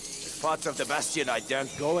 There's parts of the bastion I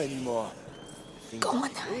daren't go anymore. Go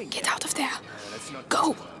on, get out of there. Let's not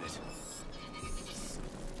Go! talk about it.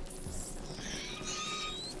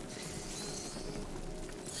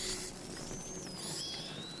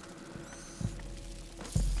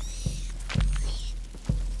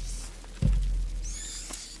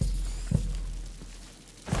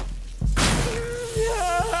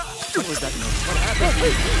 What was that noise? What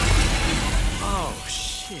happened? Oh,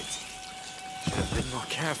 shit. Should have been more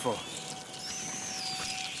careful.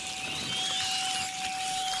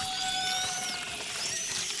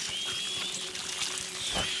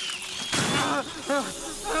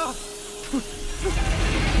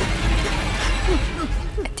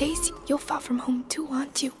 Daisy, you're far from home too,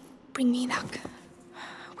 aren't you? Bring me luck.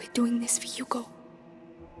 We're doing this for Hugo.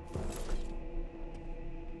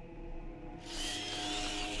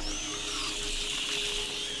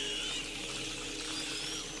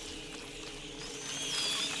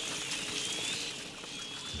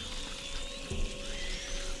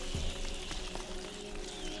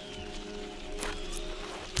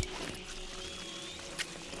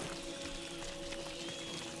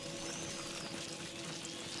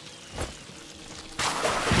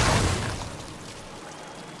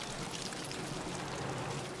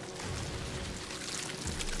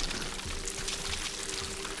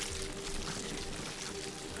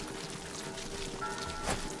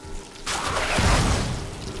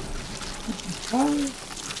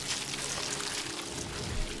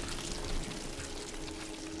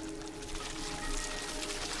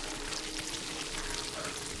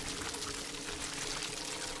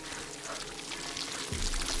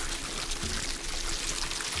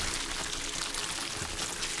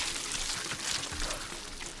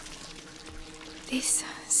 This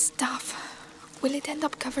stuff, will it end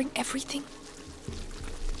up covering everything?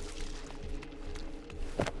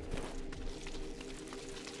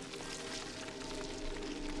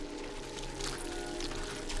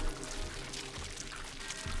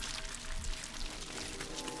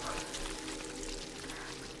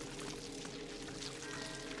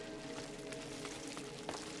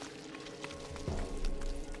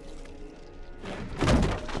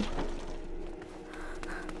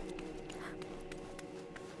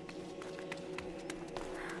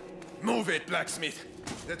 Move it, blacksmith.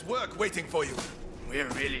 There's work waiting for you. We're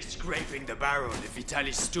really scraping the barrel if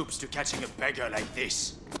Vitaly stoops to catching a beggar like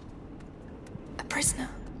this. A prisoner.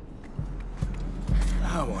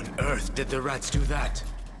 How on earth did the rats do that?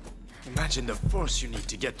 Imagine the force you need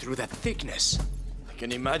to get through that thickness.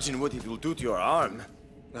 can imagine what it will do to your arm.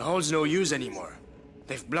 The hole's no use anymore.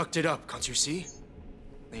 They've blocked it up, can't you see?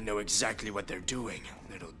 They know exactly what they're doing,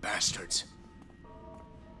 little bastards.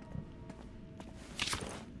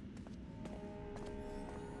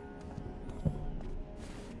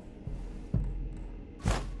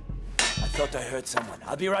 I thought I heard someone.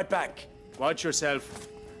 I'll be right back. Watch yourself.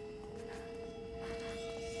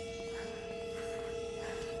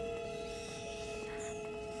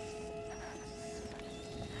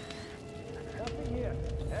 Nothing here.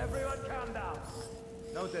 Everyone calm down.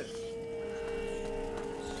 Noted.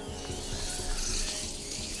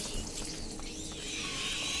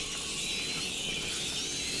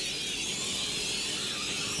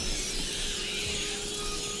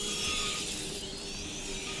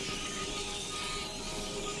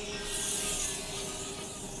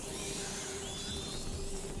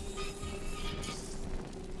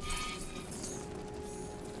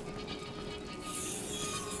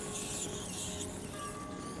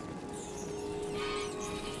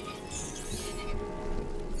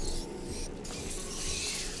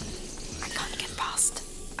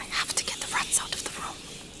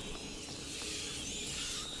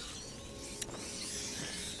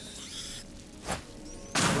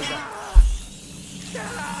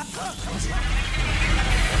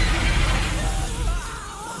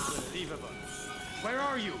 Where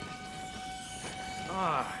are you?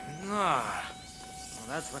 Well,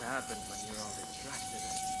 that's what happens when you're all distracted.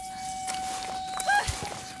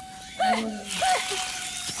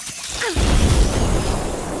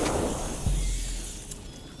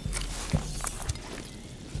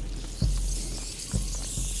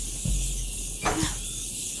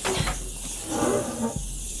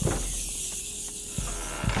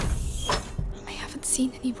 I haven't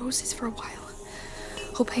seen any roses for a while.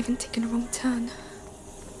 Hope I haven't taken a wrong turn.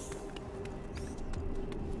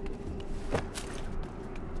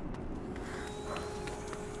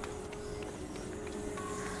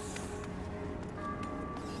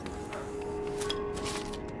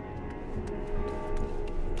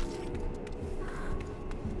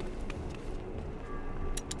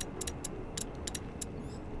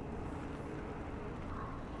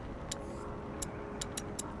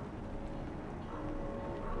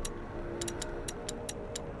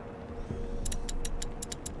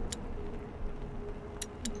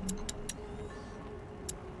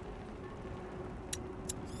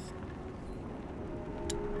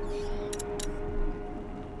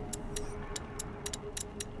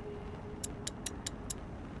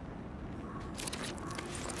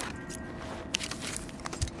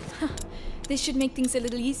 This should make things a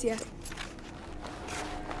little easier.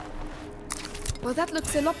 Well, that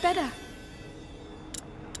looks a lot better.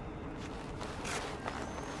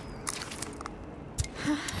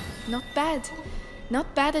 Not bad.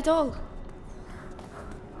 Not bad at all.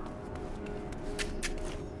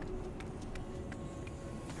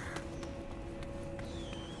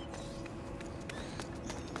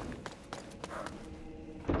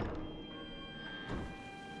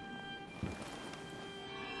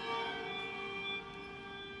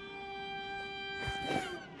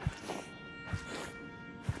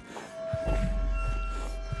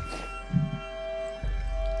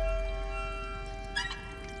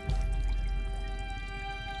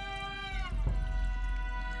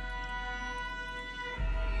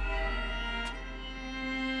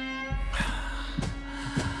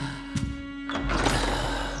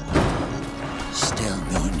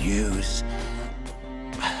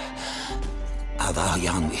 Of our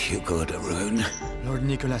young Hugo de Rune. Lord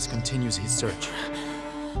Nicholas continues his search.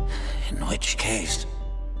 In which case,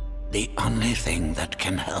 the only thing that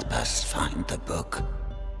can help us find the book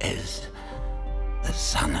is the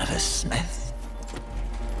son of a smith.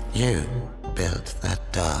 You built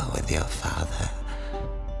that door with your father.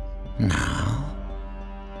 Now,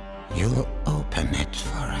 you'll open it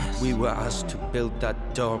for us. We were asked to build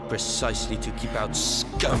that door precisely to keep out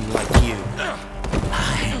scum like you.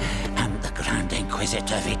 I am the Grand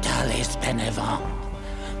Inquisitor Vitalis Benevent.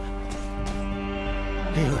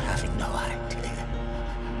 You have no idea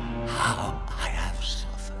how I have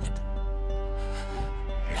suffered.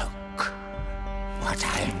 Look what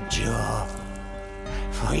I endure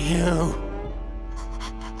for you.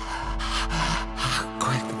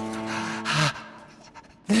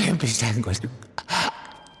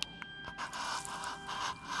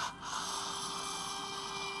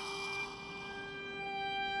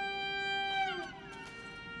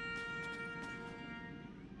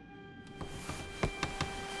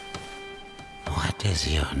 What is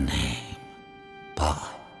your name, boy?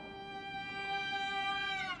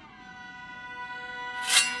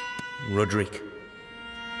 Roderick.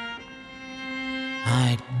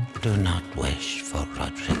 I do not wish for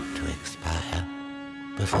Roderick to expire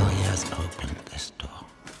before he has opened this door.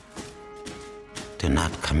 Do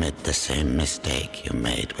not commit the same mistake you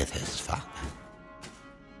made with his father.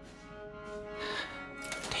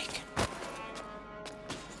 Take him.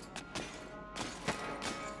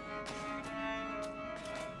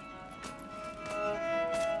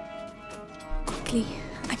 Quickly,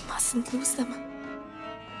 I mustn't lose them.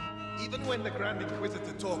 Even when the Grand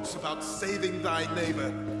Inquisitor talks about saving thy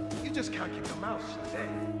neighbor, you just can't keep your mouth shut, eh?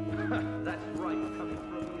 That's right, coming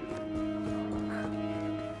from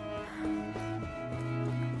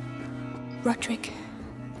you. Roderick,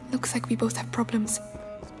 looks like we both have problems.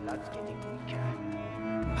 Blood's getting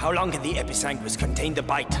weaker. How long can the episanguis contain the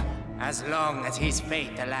bite? As long as his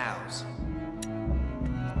fate allows.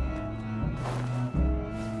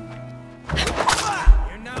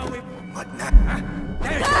 You know it. What now?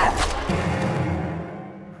 There's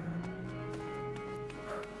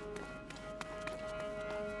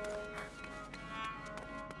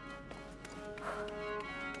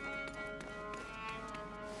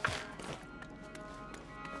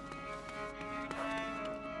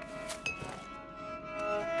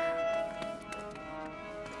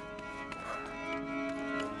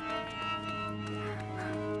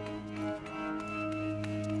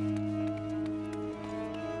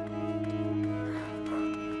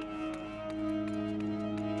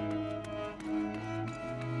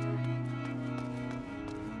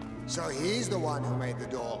So he's the one who made the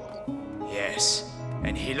door. Yes,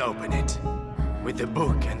 and he'll open it. With the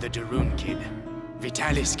book and the Darun kid,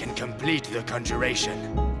 Vitalis can complete the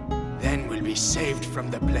conjuration. Then we'll be saved from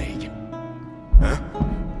the plague. Huh?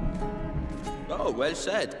 Oh, well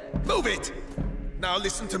said. Move it! Now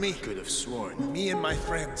listen to me. Could have sworn. Me and my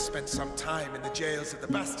friends spent some time in the jails of the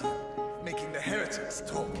Bastion, making the heretics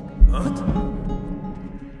talk. What?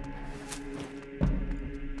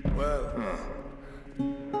 Well...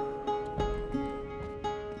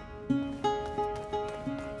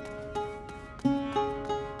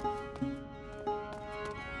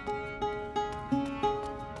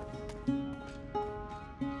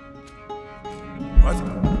 What?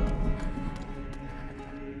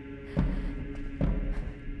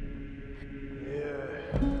 Yeah.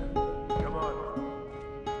 Come on.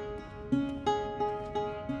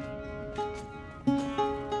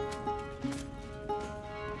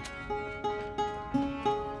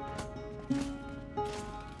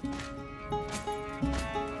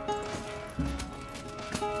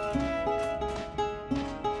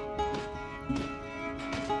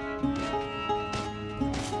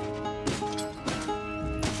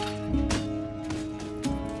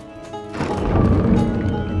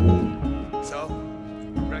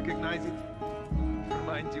 Recognize it?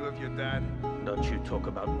 Reminds you of your dad? Don't you talk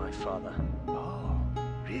about my father. Oh,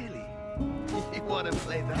 really? You want to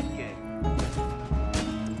play that game?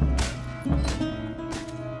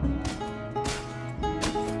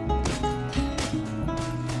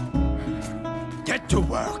 Get to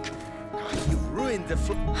work! You've ruined the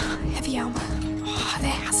Heavy armor. Oh,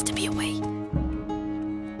 there has to be a way.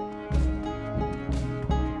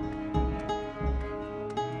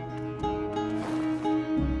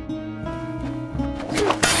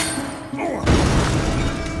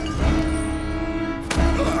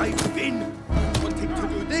 I've been wanting to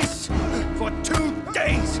do this for 2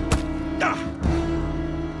 days!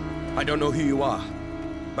 I don't know who you are,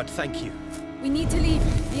 but thank you. We need to leave.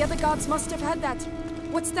 The other guards must have had that.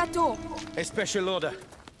 What's that door? A special order.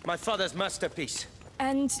 My father's masterpiece.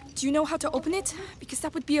 And do you know how to open it? Because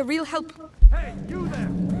that would be a real help. Hey, you there!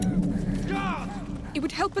 Guard! It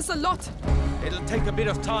would help us a lot. It'll take a bit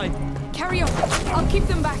of time. Carry on. I'll keep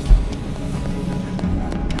them back.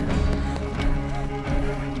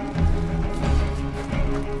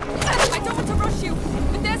 I don't want to rush you,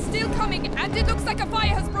 but they're still coming, and it looks like a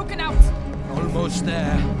fire has broken out. Almost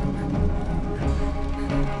there.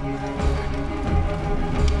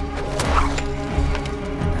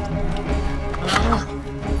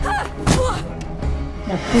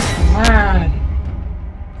 Man.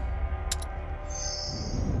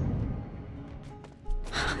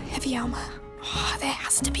 Heavy armor. Oh, there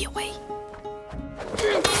has to be a way.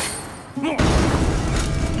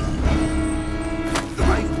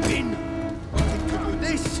 I've been wanting to do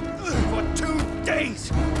this for 2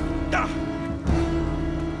 days.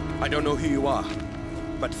 I don't know who you are,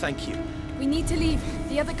 but thank you. We need to leave.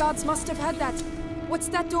 The other guards must have had that. What's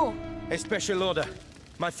that door? A special order.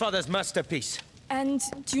 My father's masterpiece. And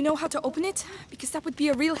do you know how to open it? Because that would be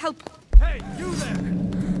a real help. Hey, you there!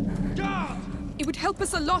 Guard! It would help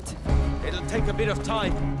us a lot. It'll take a bit of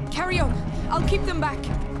time. Carry on. I'll keep them back.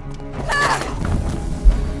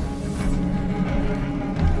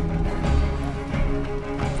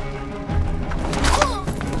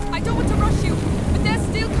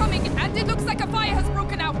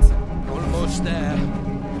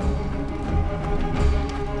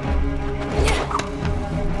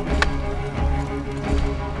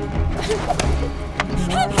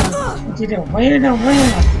 Tiro, bueno.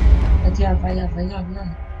 Vaya.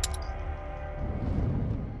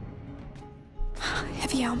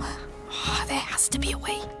 Heavy armor. Oh, there has to be a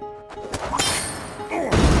way.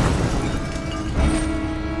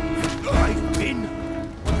 I've been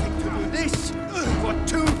wanting to do this for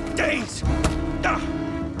 2 days.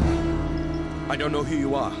 I don't know who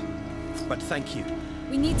you are, but thank you.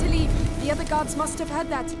 We need to leave. The other guards must have heard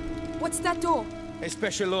that. What's that door? A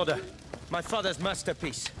special order. My father's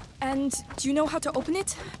masterpiece. And do you know how to open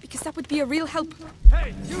it? Because that would be a real help.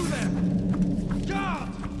 Hey, you there! Guard!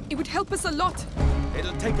 It would help us a lot.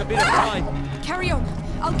 It'll take a bit of time. Carry on.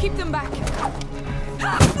 I'll keep them back.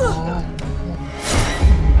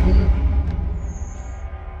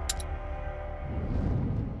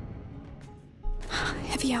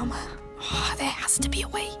 Heavy armor. Oh, there has to be a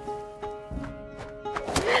way.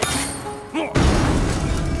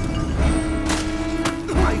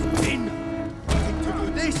 I've been wanting to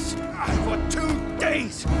do this for 2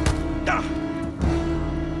 days.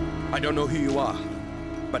 I don't know who you are,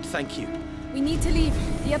 but thank you. We need to leave.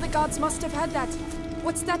 The other guards must have heard that.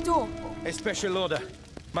 What's that door? A special order.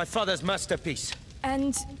 My father's masterpiece.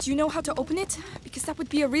 And do you know how to open it? Because that would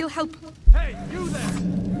be a real help. Hey, you there!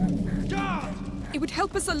 Guard! It would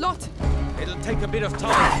help us a lot. It'll take a bit of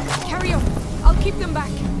time. Carry on. I'll keep them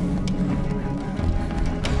back.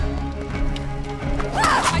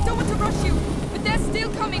 I don't want to rush you, but they're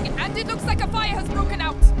still coming, and it looks like a fire has broken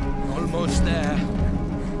out. Almost there.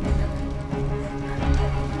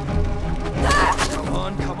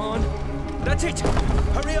 Come on. That's it.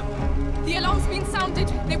 Hurry up. The alarm's been sounded.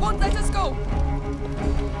 They won't let us go.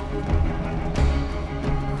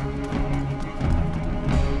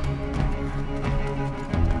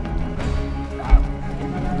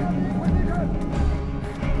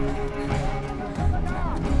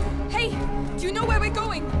 Hey, do you know where we're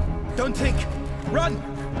going? Don't think. Run.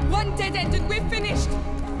 One dead end and we're finished.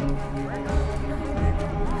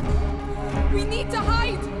 We need to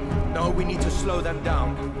hide. No, we need to slow them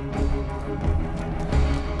down.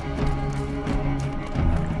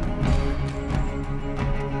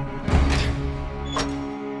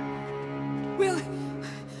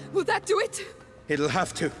 Will that do it? It'll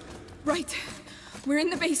have to. Right. We're in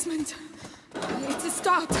the basement. It's a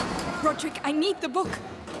start. Roderick, I need the book.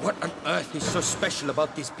 What on earth is so special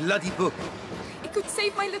about this bloody book? It could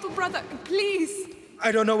save my little brother. Please.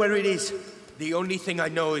 I don't know where it is. The only thing I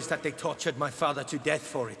know is that they tortured my father to death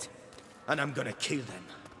for it. And I'm gonna kill them.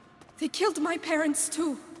 They killed my parents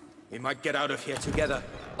too. We might get out of here together.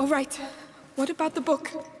 All right. What about the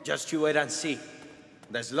book? Just you wait and see.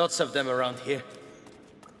 There's lots of them around here.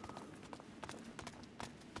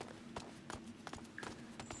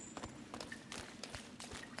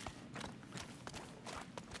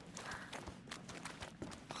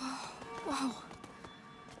 Wow.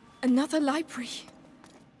 Another library.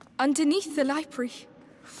 Underneath the library.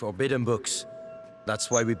 Forbidden books.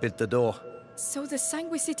 That's why we built the door. So the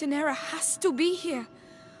Sanguisitanera has to be here.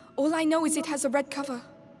 All I know is it has a red cover.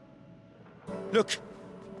 Look!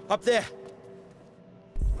 Up there!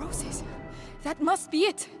 Roses. That must be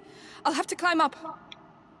it. I'll have to climb up.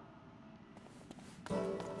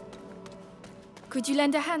 Could you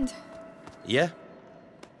lend a hand? Yeah?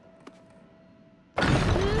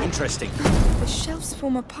 Interesting. The shelves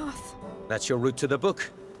form a path. That's your route to the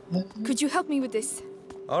book. Could you help me with this?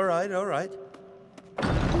 All right.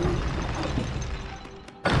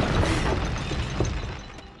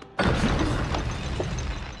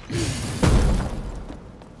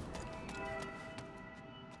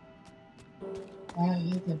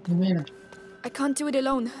 I can't do it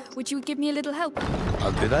alone. Would you give me a little help?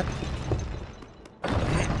 I'll do that.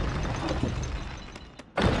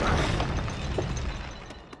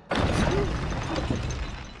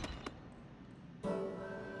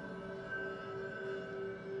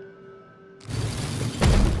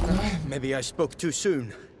 Maybe I spoke too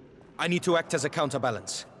soon. I need to act as a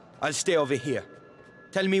counterbalance. I'll stay over here.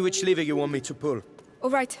 Tell me which lever you want me to pull. All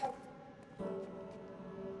right.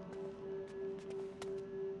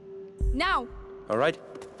 Now! All right?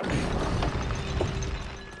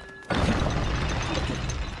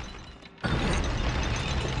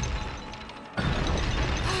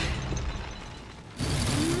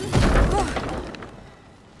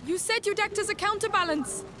 You said you'd act as a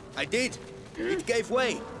counterbalance. I did. It gave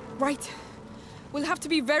way. Right. We'll have to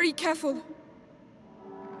be very careful.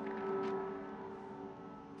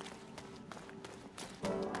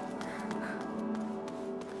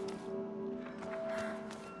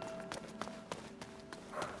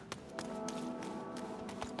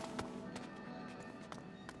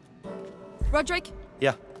 Roderick?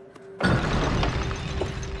 Yeah.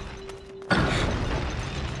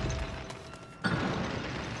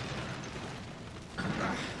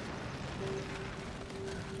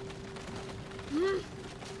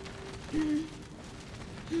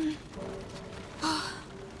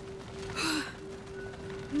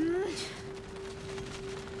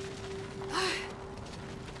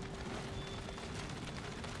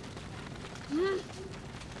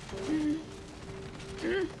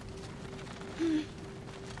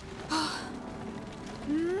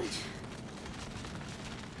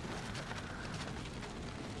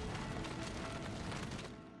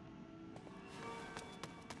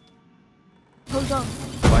 hold on.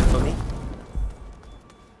 Fight for me?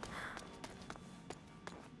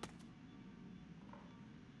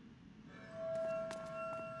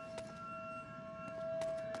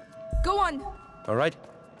 Go on. All right.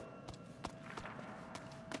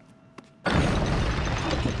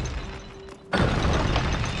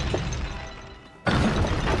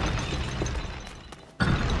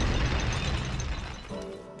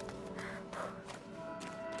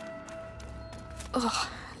 Oh,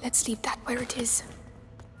 let's leave that where it is.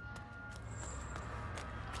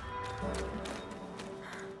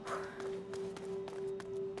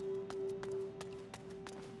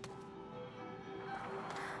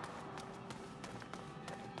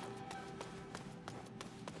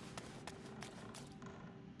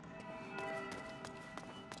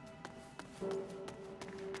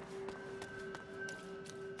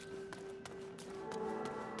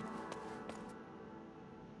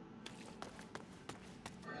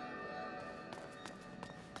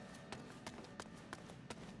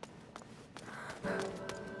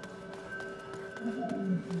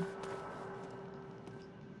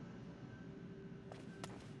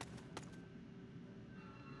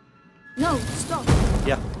 No, stop.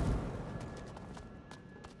 Yeah.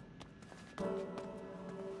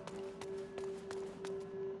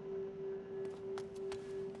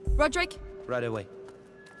 Roderick? Right away.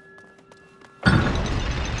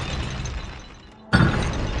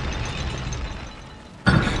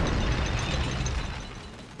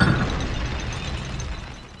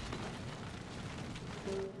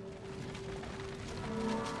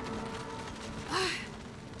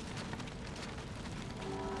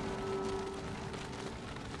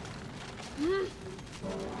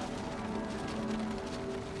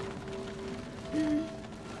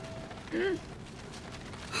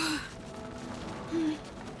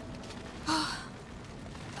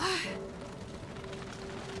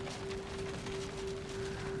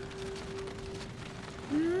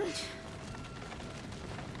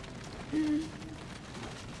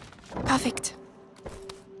 Perfect.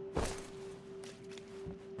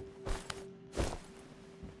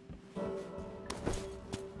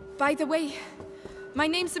 By the way, my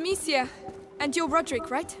name's Amicia, and you're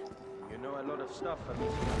Roderick, right? You know a lot of stuff,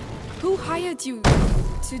 Amicia. Who hired you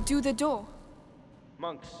to do the door?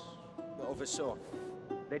 Monks, the oversaw.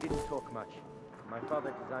 They didn't talk much. My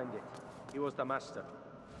father designed it. He was the master.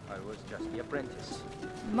 I was just the apprentice.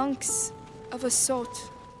 Monks of a sort.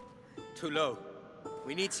 Too low.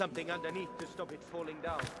 We need something underneath to stop it falling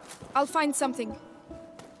down. I'll find something.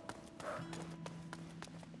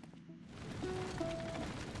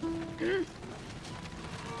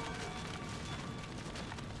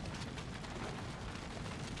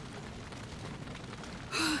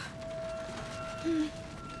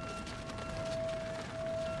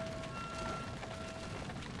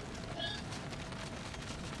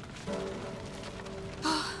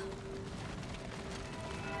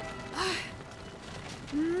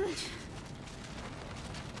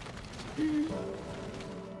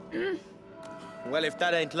 Well, if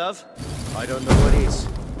that ain't love, I don't know what is.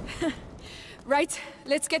 Right,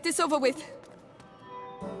 let's get this over with.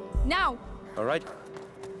 Now! All right.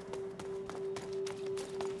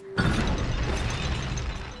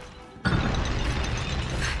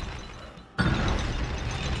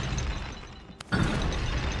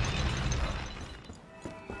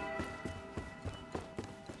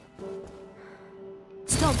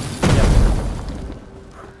 Stop.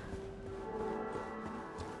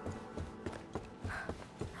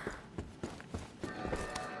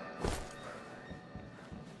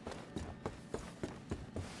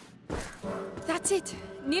 That's it.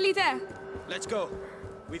 Nearly there. Let's go.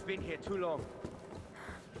 We've been here too long.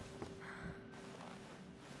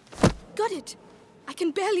 Got it. I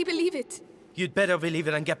can barely believe it. You'd better believe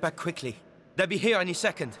it and get back quickly. They'll be here any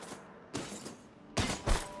second.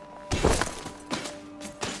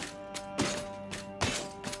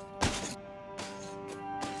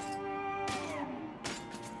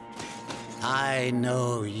 I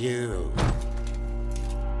know you,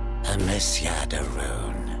 Amicia de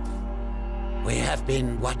Rune. We have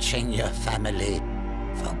been watching your family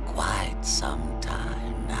for quite some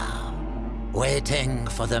time now, waiting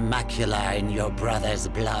for the macula in your brother's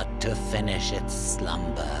blood to finish its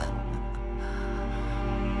slumber.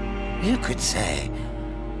 You could say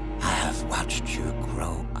I have watched you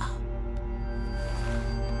grow up.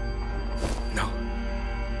 No,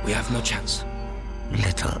 we have no chance.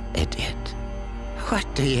 Little idiot. What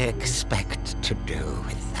do you expect to do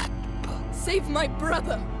with that book? Save my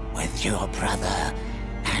brother! With your brother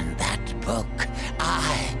and that book,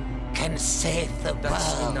 I can save the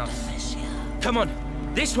That's world, enough. Amicia. Come on,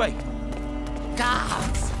 this way!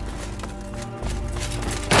 Guards!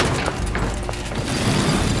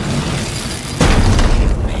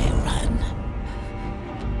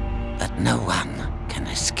 No one can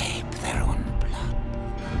escape their own blood.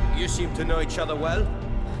 You seem to know each other well.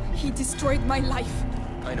 He destroyed my life.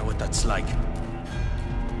 I know what that's like.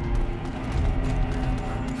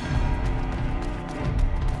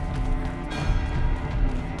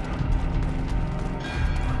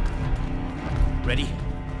 Ready?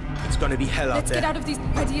 It's gonna be hell out there. Let's get out of these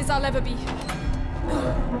ready as I'll ever be.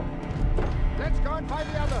 Let's go and find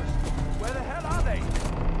the others. Where the hell are they?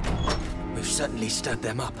 We've certainly stirred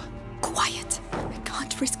them up. Quiet. I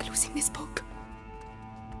can't risk losing this book.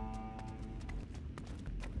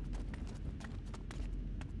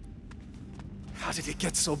 How did it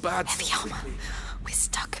get so bad? Heavy armor. We're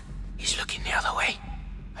stuck. He's looking the other way.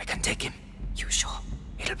 I can take him. You sure?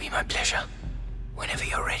 It'll be my pleasure. Whenever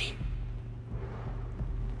you're ready.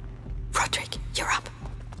 Roderick, you're up.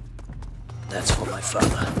 That's for my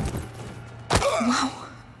father. Wow.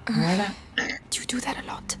 Do you do that a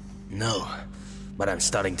lot? No, but I'm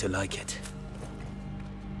starting to like it.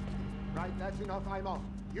 Right, that's enough. I'm off.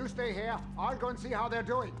 You stay here. I'll go and see how they're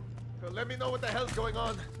doing. Let me know what the hell's going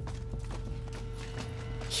on.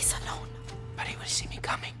 He's alone. But he will see me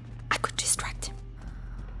coming. I could distract him.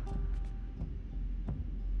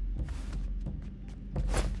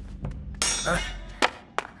 Huh?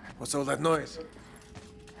 What's all that noise?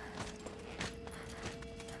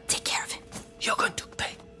 Take care of him. You're going to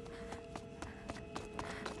pay.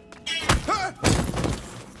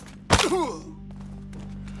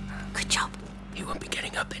 Good job. He won't be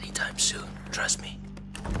getting up anytime soon. Trust me.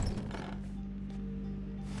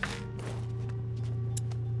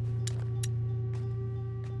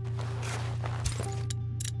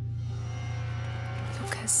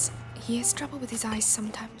 Lucas, he has trouble with his eyes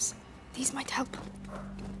sometimes. These might help.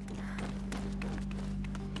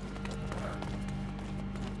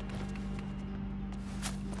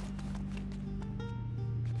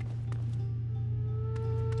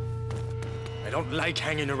 I don't like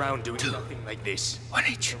hanging around doing nothing like this. One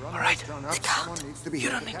each, all right? The count. You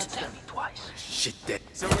don't need to tell me twice. Shit, dead.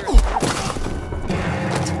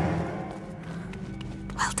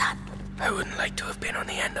 Well done. I wouldn't like to have been on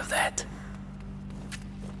the end of that.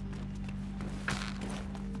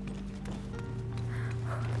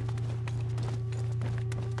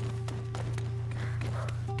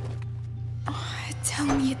 Tell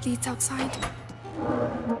me it leads outside.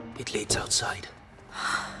 It leads outside.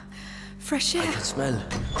 Fresh air. I can smell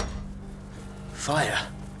fire.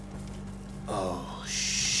 Oh,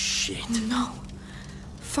 shit. No.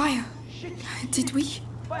 Fire. Shit. Did we?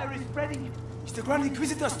 Fire is spreading. Is the Grand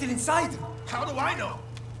Inquisitor still inside? How do I know?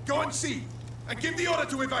 Go and see, and give the order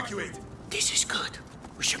to evacuate. This is good.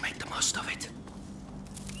 We should make the most of it.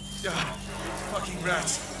 Yeah, fucking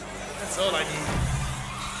rats. That's all I need.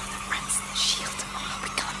 Rats, the shield. Oh, we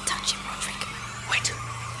can't touch him, Roderick. Wait.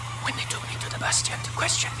 When they took me to the Bastion to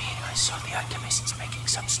question me, I saw the alchemists making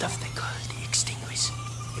some stuff they call the extinguish.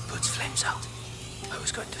 It puts flames out. I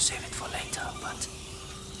was going to save it for later, but...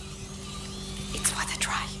 It's worth a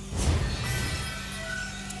try.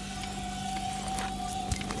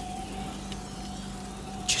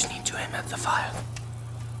 Just need to aim at the fire.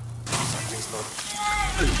 Something's not...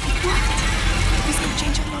 This could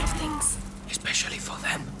change a lot of things. Especially for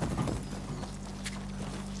them.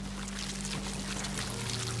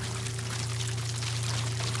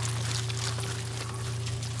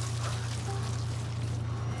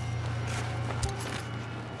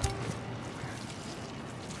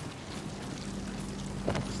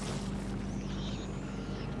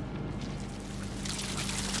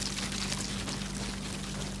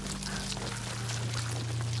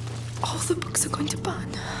 All the books are going to burn.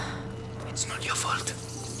 It's not your fault.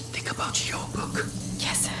 Think about your book.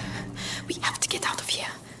 Yes. We have to get out of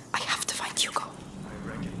here. I have to find Hugo. I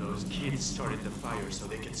reckon those kids started the fire so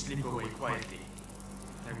they can slip away quietly.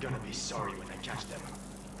 They're gonna be sorry when I catch them.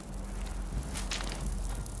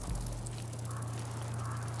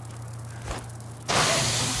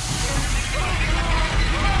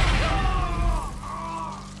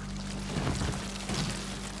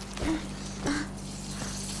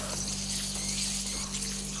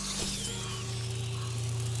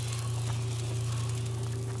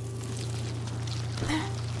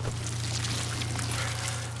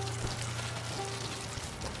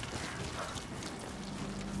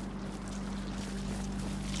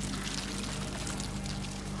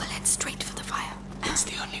 We'll head straight for the fire. It's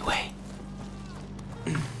the only way.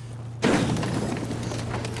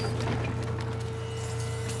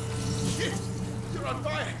 Shit! You're on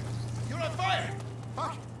fire! You're on fire!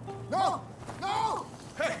 Fuck! No! No!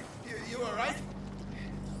 Hey, you all right?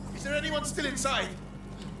 Is there anyone still inside?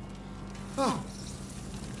 Oh.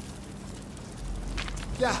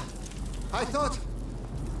 Yeah. I thought...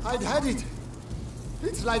 I'd had it.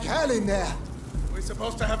 It's like hell in there. We're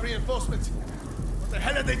supposed to have reinforcements. What the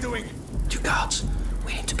hell are they doing? 2 guards.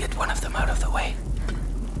 We need to get one of them out of the way.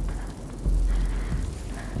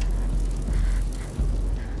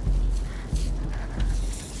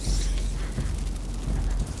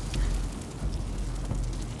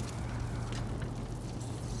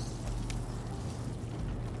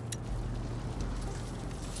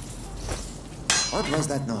 What was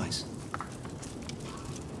that noise?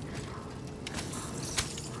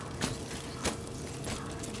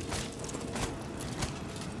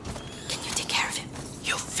 Can you take care of him?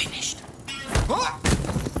 You're finished.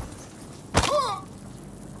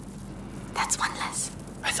 That's one less.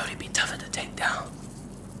 I thought he'd be tougher to take down.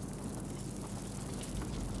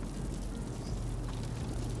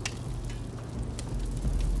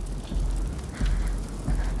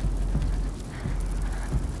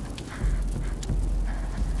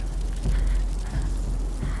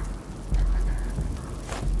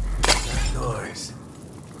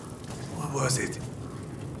 What was it?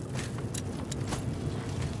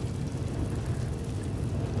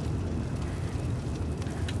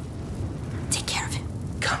 Take care of him.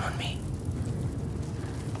 Count on me.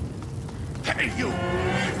 Hey, you!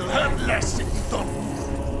 You'll hurt less if you don't.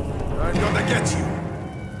 I'm gonna get you.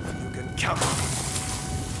 You can count on me.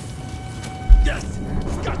 Yes!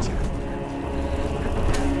 Gotcha!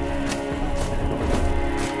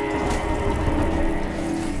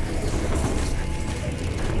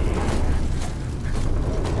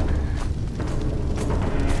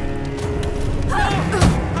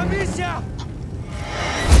 Amicia!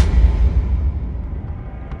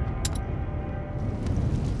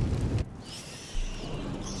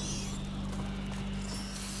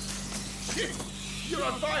 Shit! You're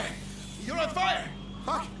on fire! You're on fire!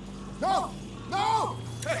 Fuck! No! No!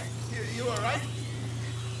 Hey, you alright?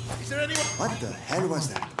 Is there anyone? What the hell was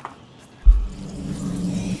that?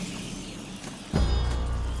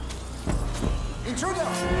 Intruder!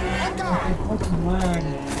 On guard! Fucking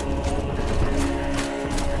man.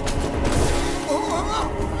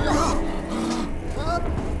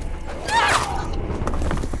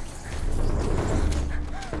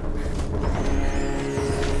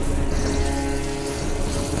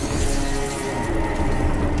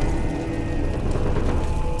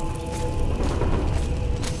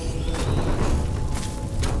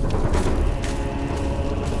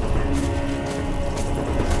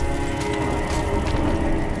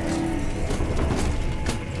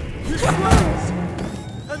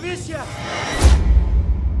 Amicia!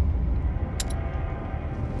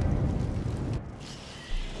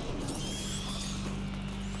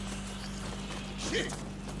 Shit!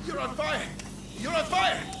 You're on fire! You're on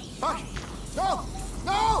fire! Fuck! No!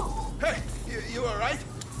 No! Hey, you alright?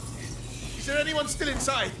 Is there anyone still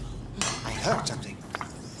inside? I heard something.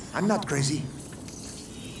 I'm not crazy.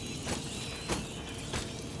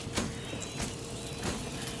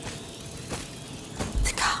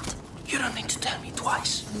 The guard. You don't need to tell me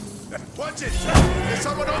twice. Watch it! There's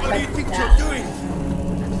someone over there you think you're doing!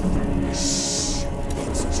 Shh!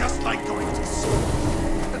 It's just like going to school.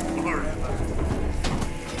 Forever.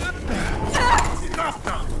 It's enough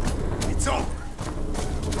now! It's over!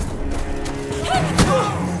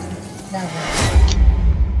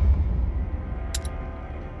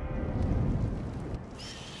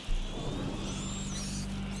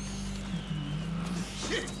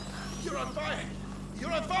 Shit! You're on fire!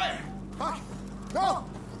 You're on fire! Fuck! No!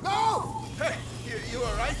 No! Hey, you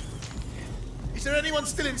alright? Is there anyone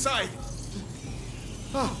still inside?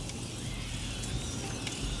 Oh.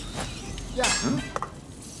 Yeah.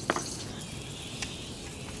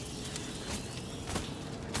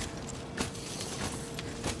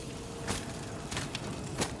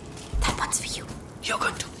 That one's for you. You're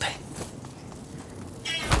going to pay.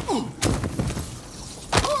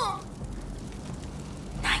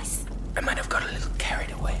 Nice. I might have got a little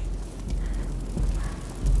carried away.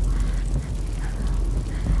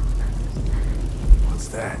 What's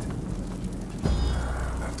that?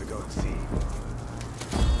 I'll have to go and see.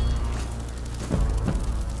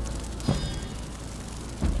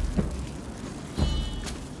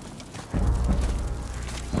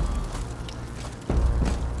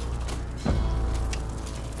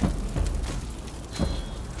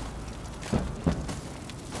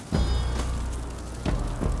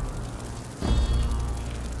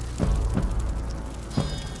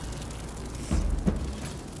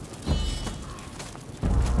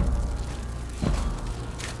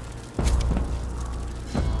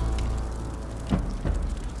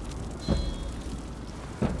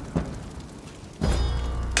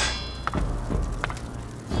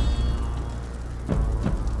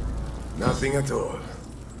 Nothing at all.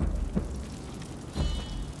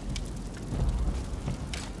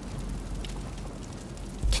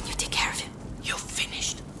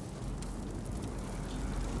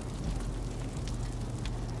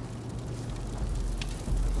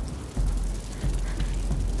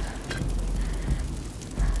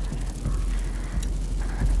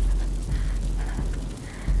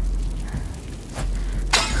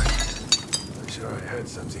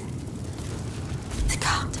 something. The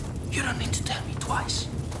card. You don't need to tell me twice.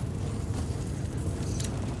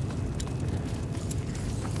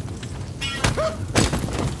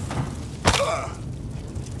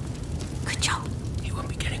 Good job. He won't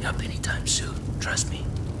be getting up anytime soon. Trust me.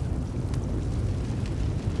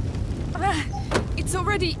 It's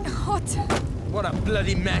already hot. What a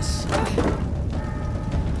bloody mess.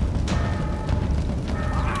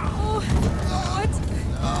 Oh,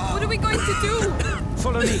 what are we going to do?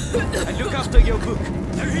 Follow me and look after your book.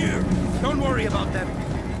 They're here. Don't worry about them.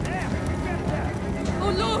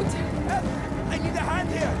 Oh, Lord. I need a hand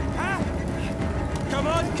here, huh? Come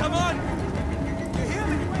on, come on. You hear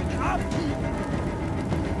me? Wake up.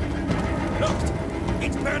 Look,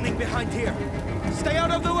 it's burning behind here. Stay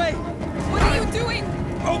out of the way. What are you doing?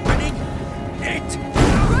 Opening it.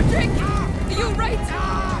 Roderick, you're right.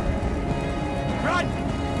 Run.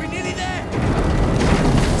 We're nearly there.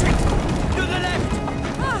 To the left.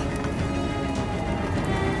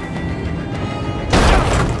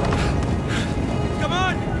 Come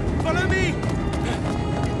on, follow me.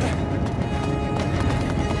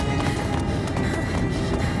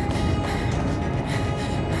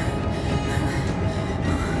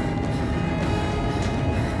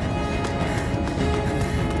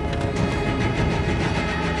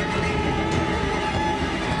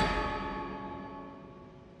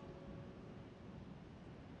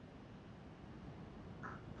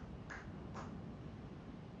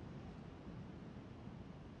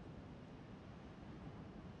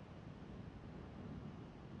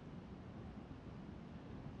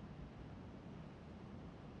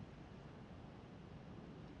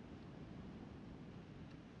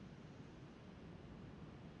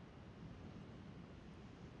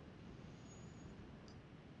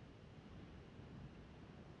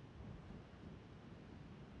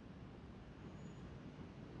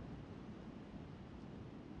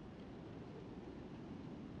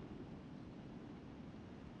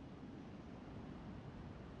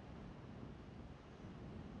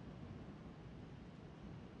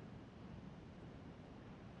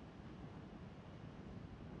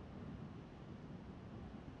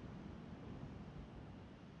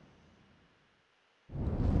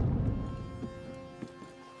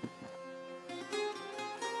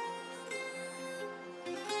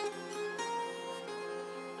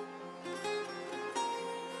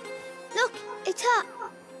 Look, it's her.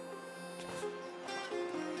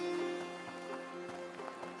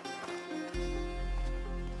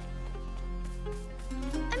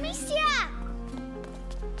 Amicia!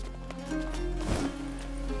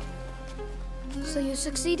 So you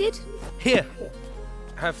succeeded? Here.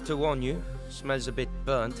 Have to warn you, smells a bit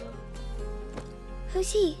burnt.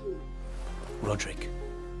 Who's he? Roderick.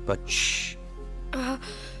 But shh. The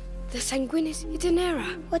Sanguinis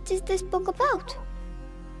Itinera. What is this book about?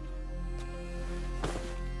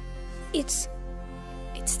 It's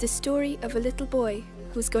the story of a little boy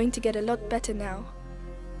who's going to get a lot better now.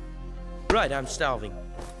 Right, I'm starving.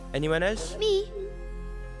 Anyone else? Me.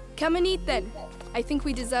 Come and eat then. I think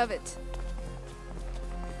we deserve it.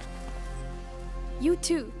 You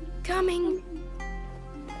too. Coming.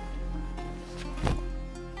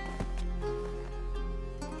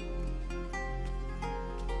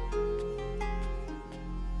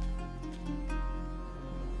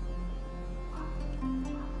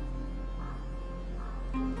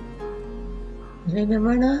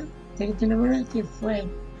 Hermana, hermana que fue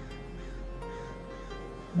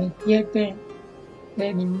 27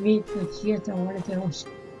 de 1842.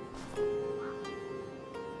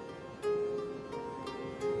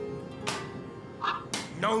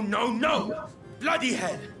 No, no, no! Bloody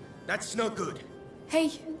hell! That's no good.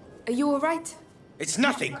 Hey, are you alright? It's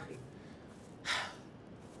nothing!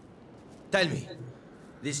 Tell me,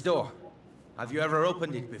 this door, have you ever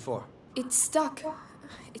opened it before? It's stuck.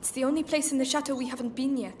 It's the only place in the chateau we haven't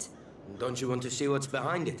been yet. Don't you want to see what's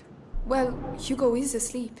behind it? Well, Hugo is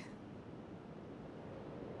asleep.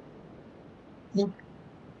 Sí.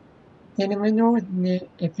 Tenemos de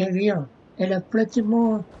escribió el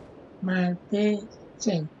próximo martes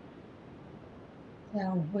 6. O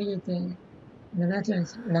sea, voy a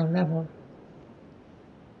gracias, la hablamos.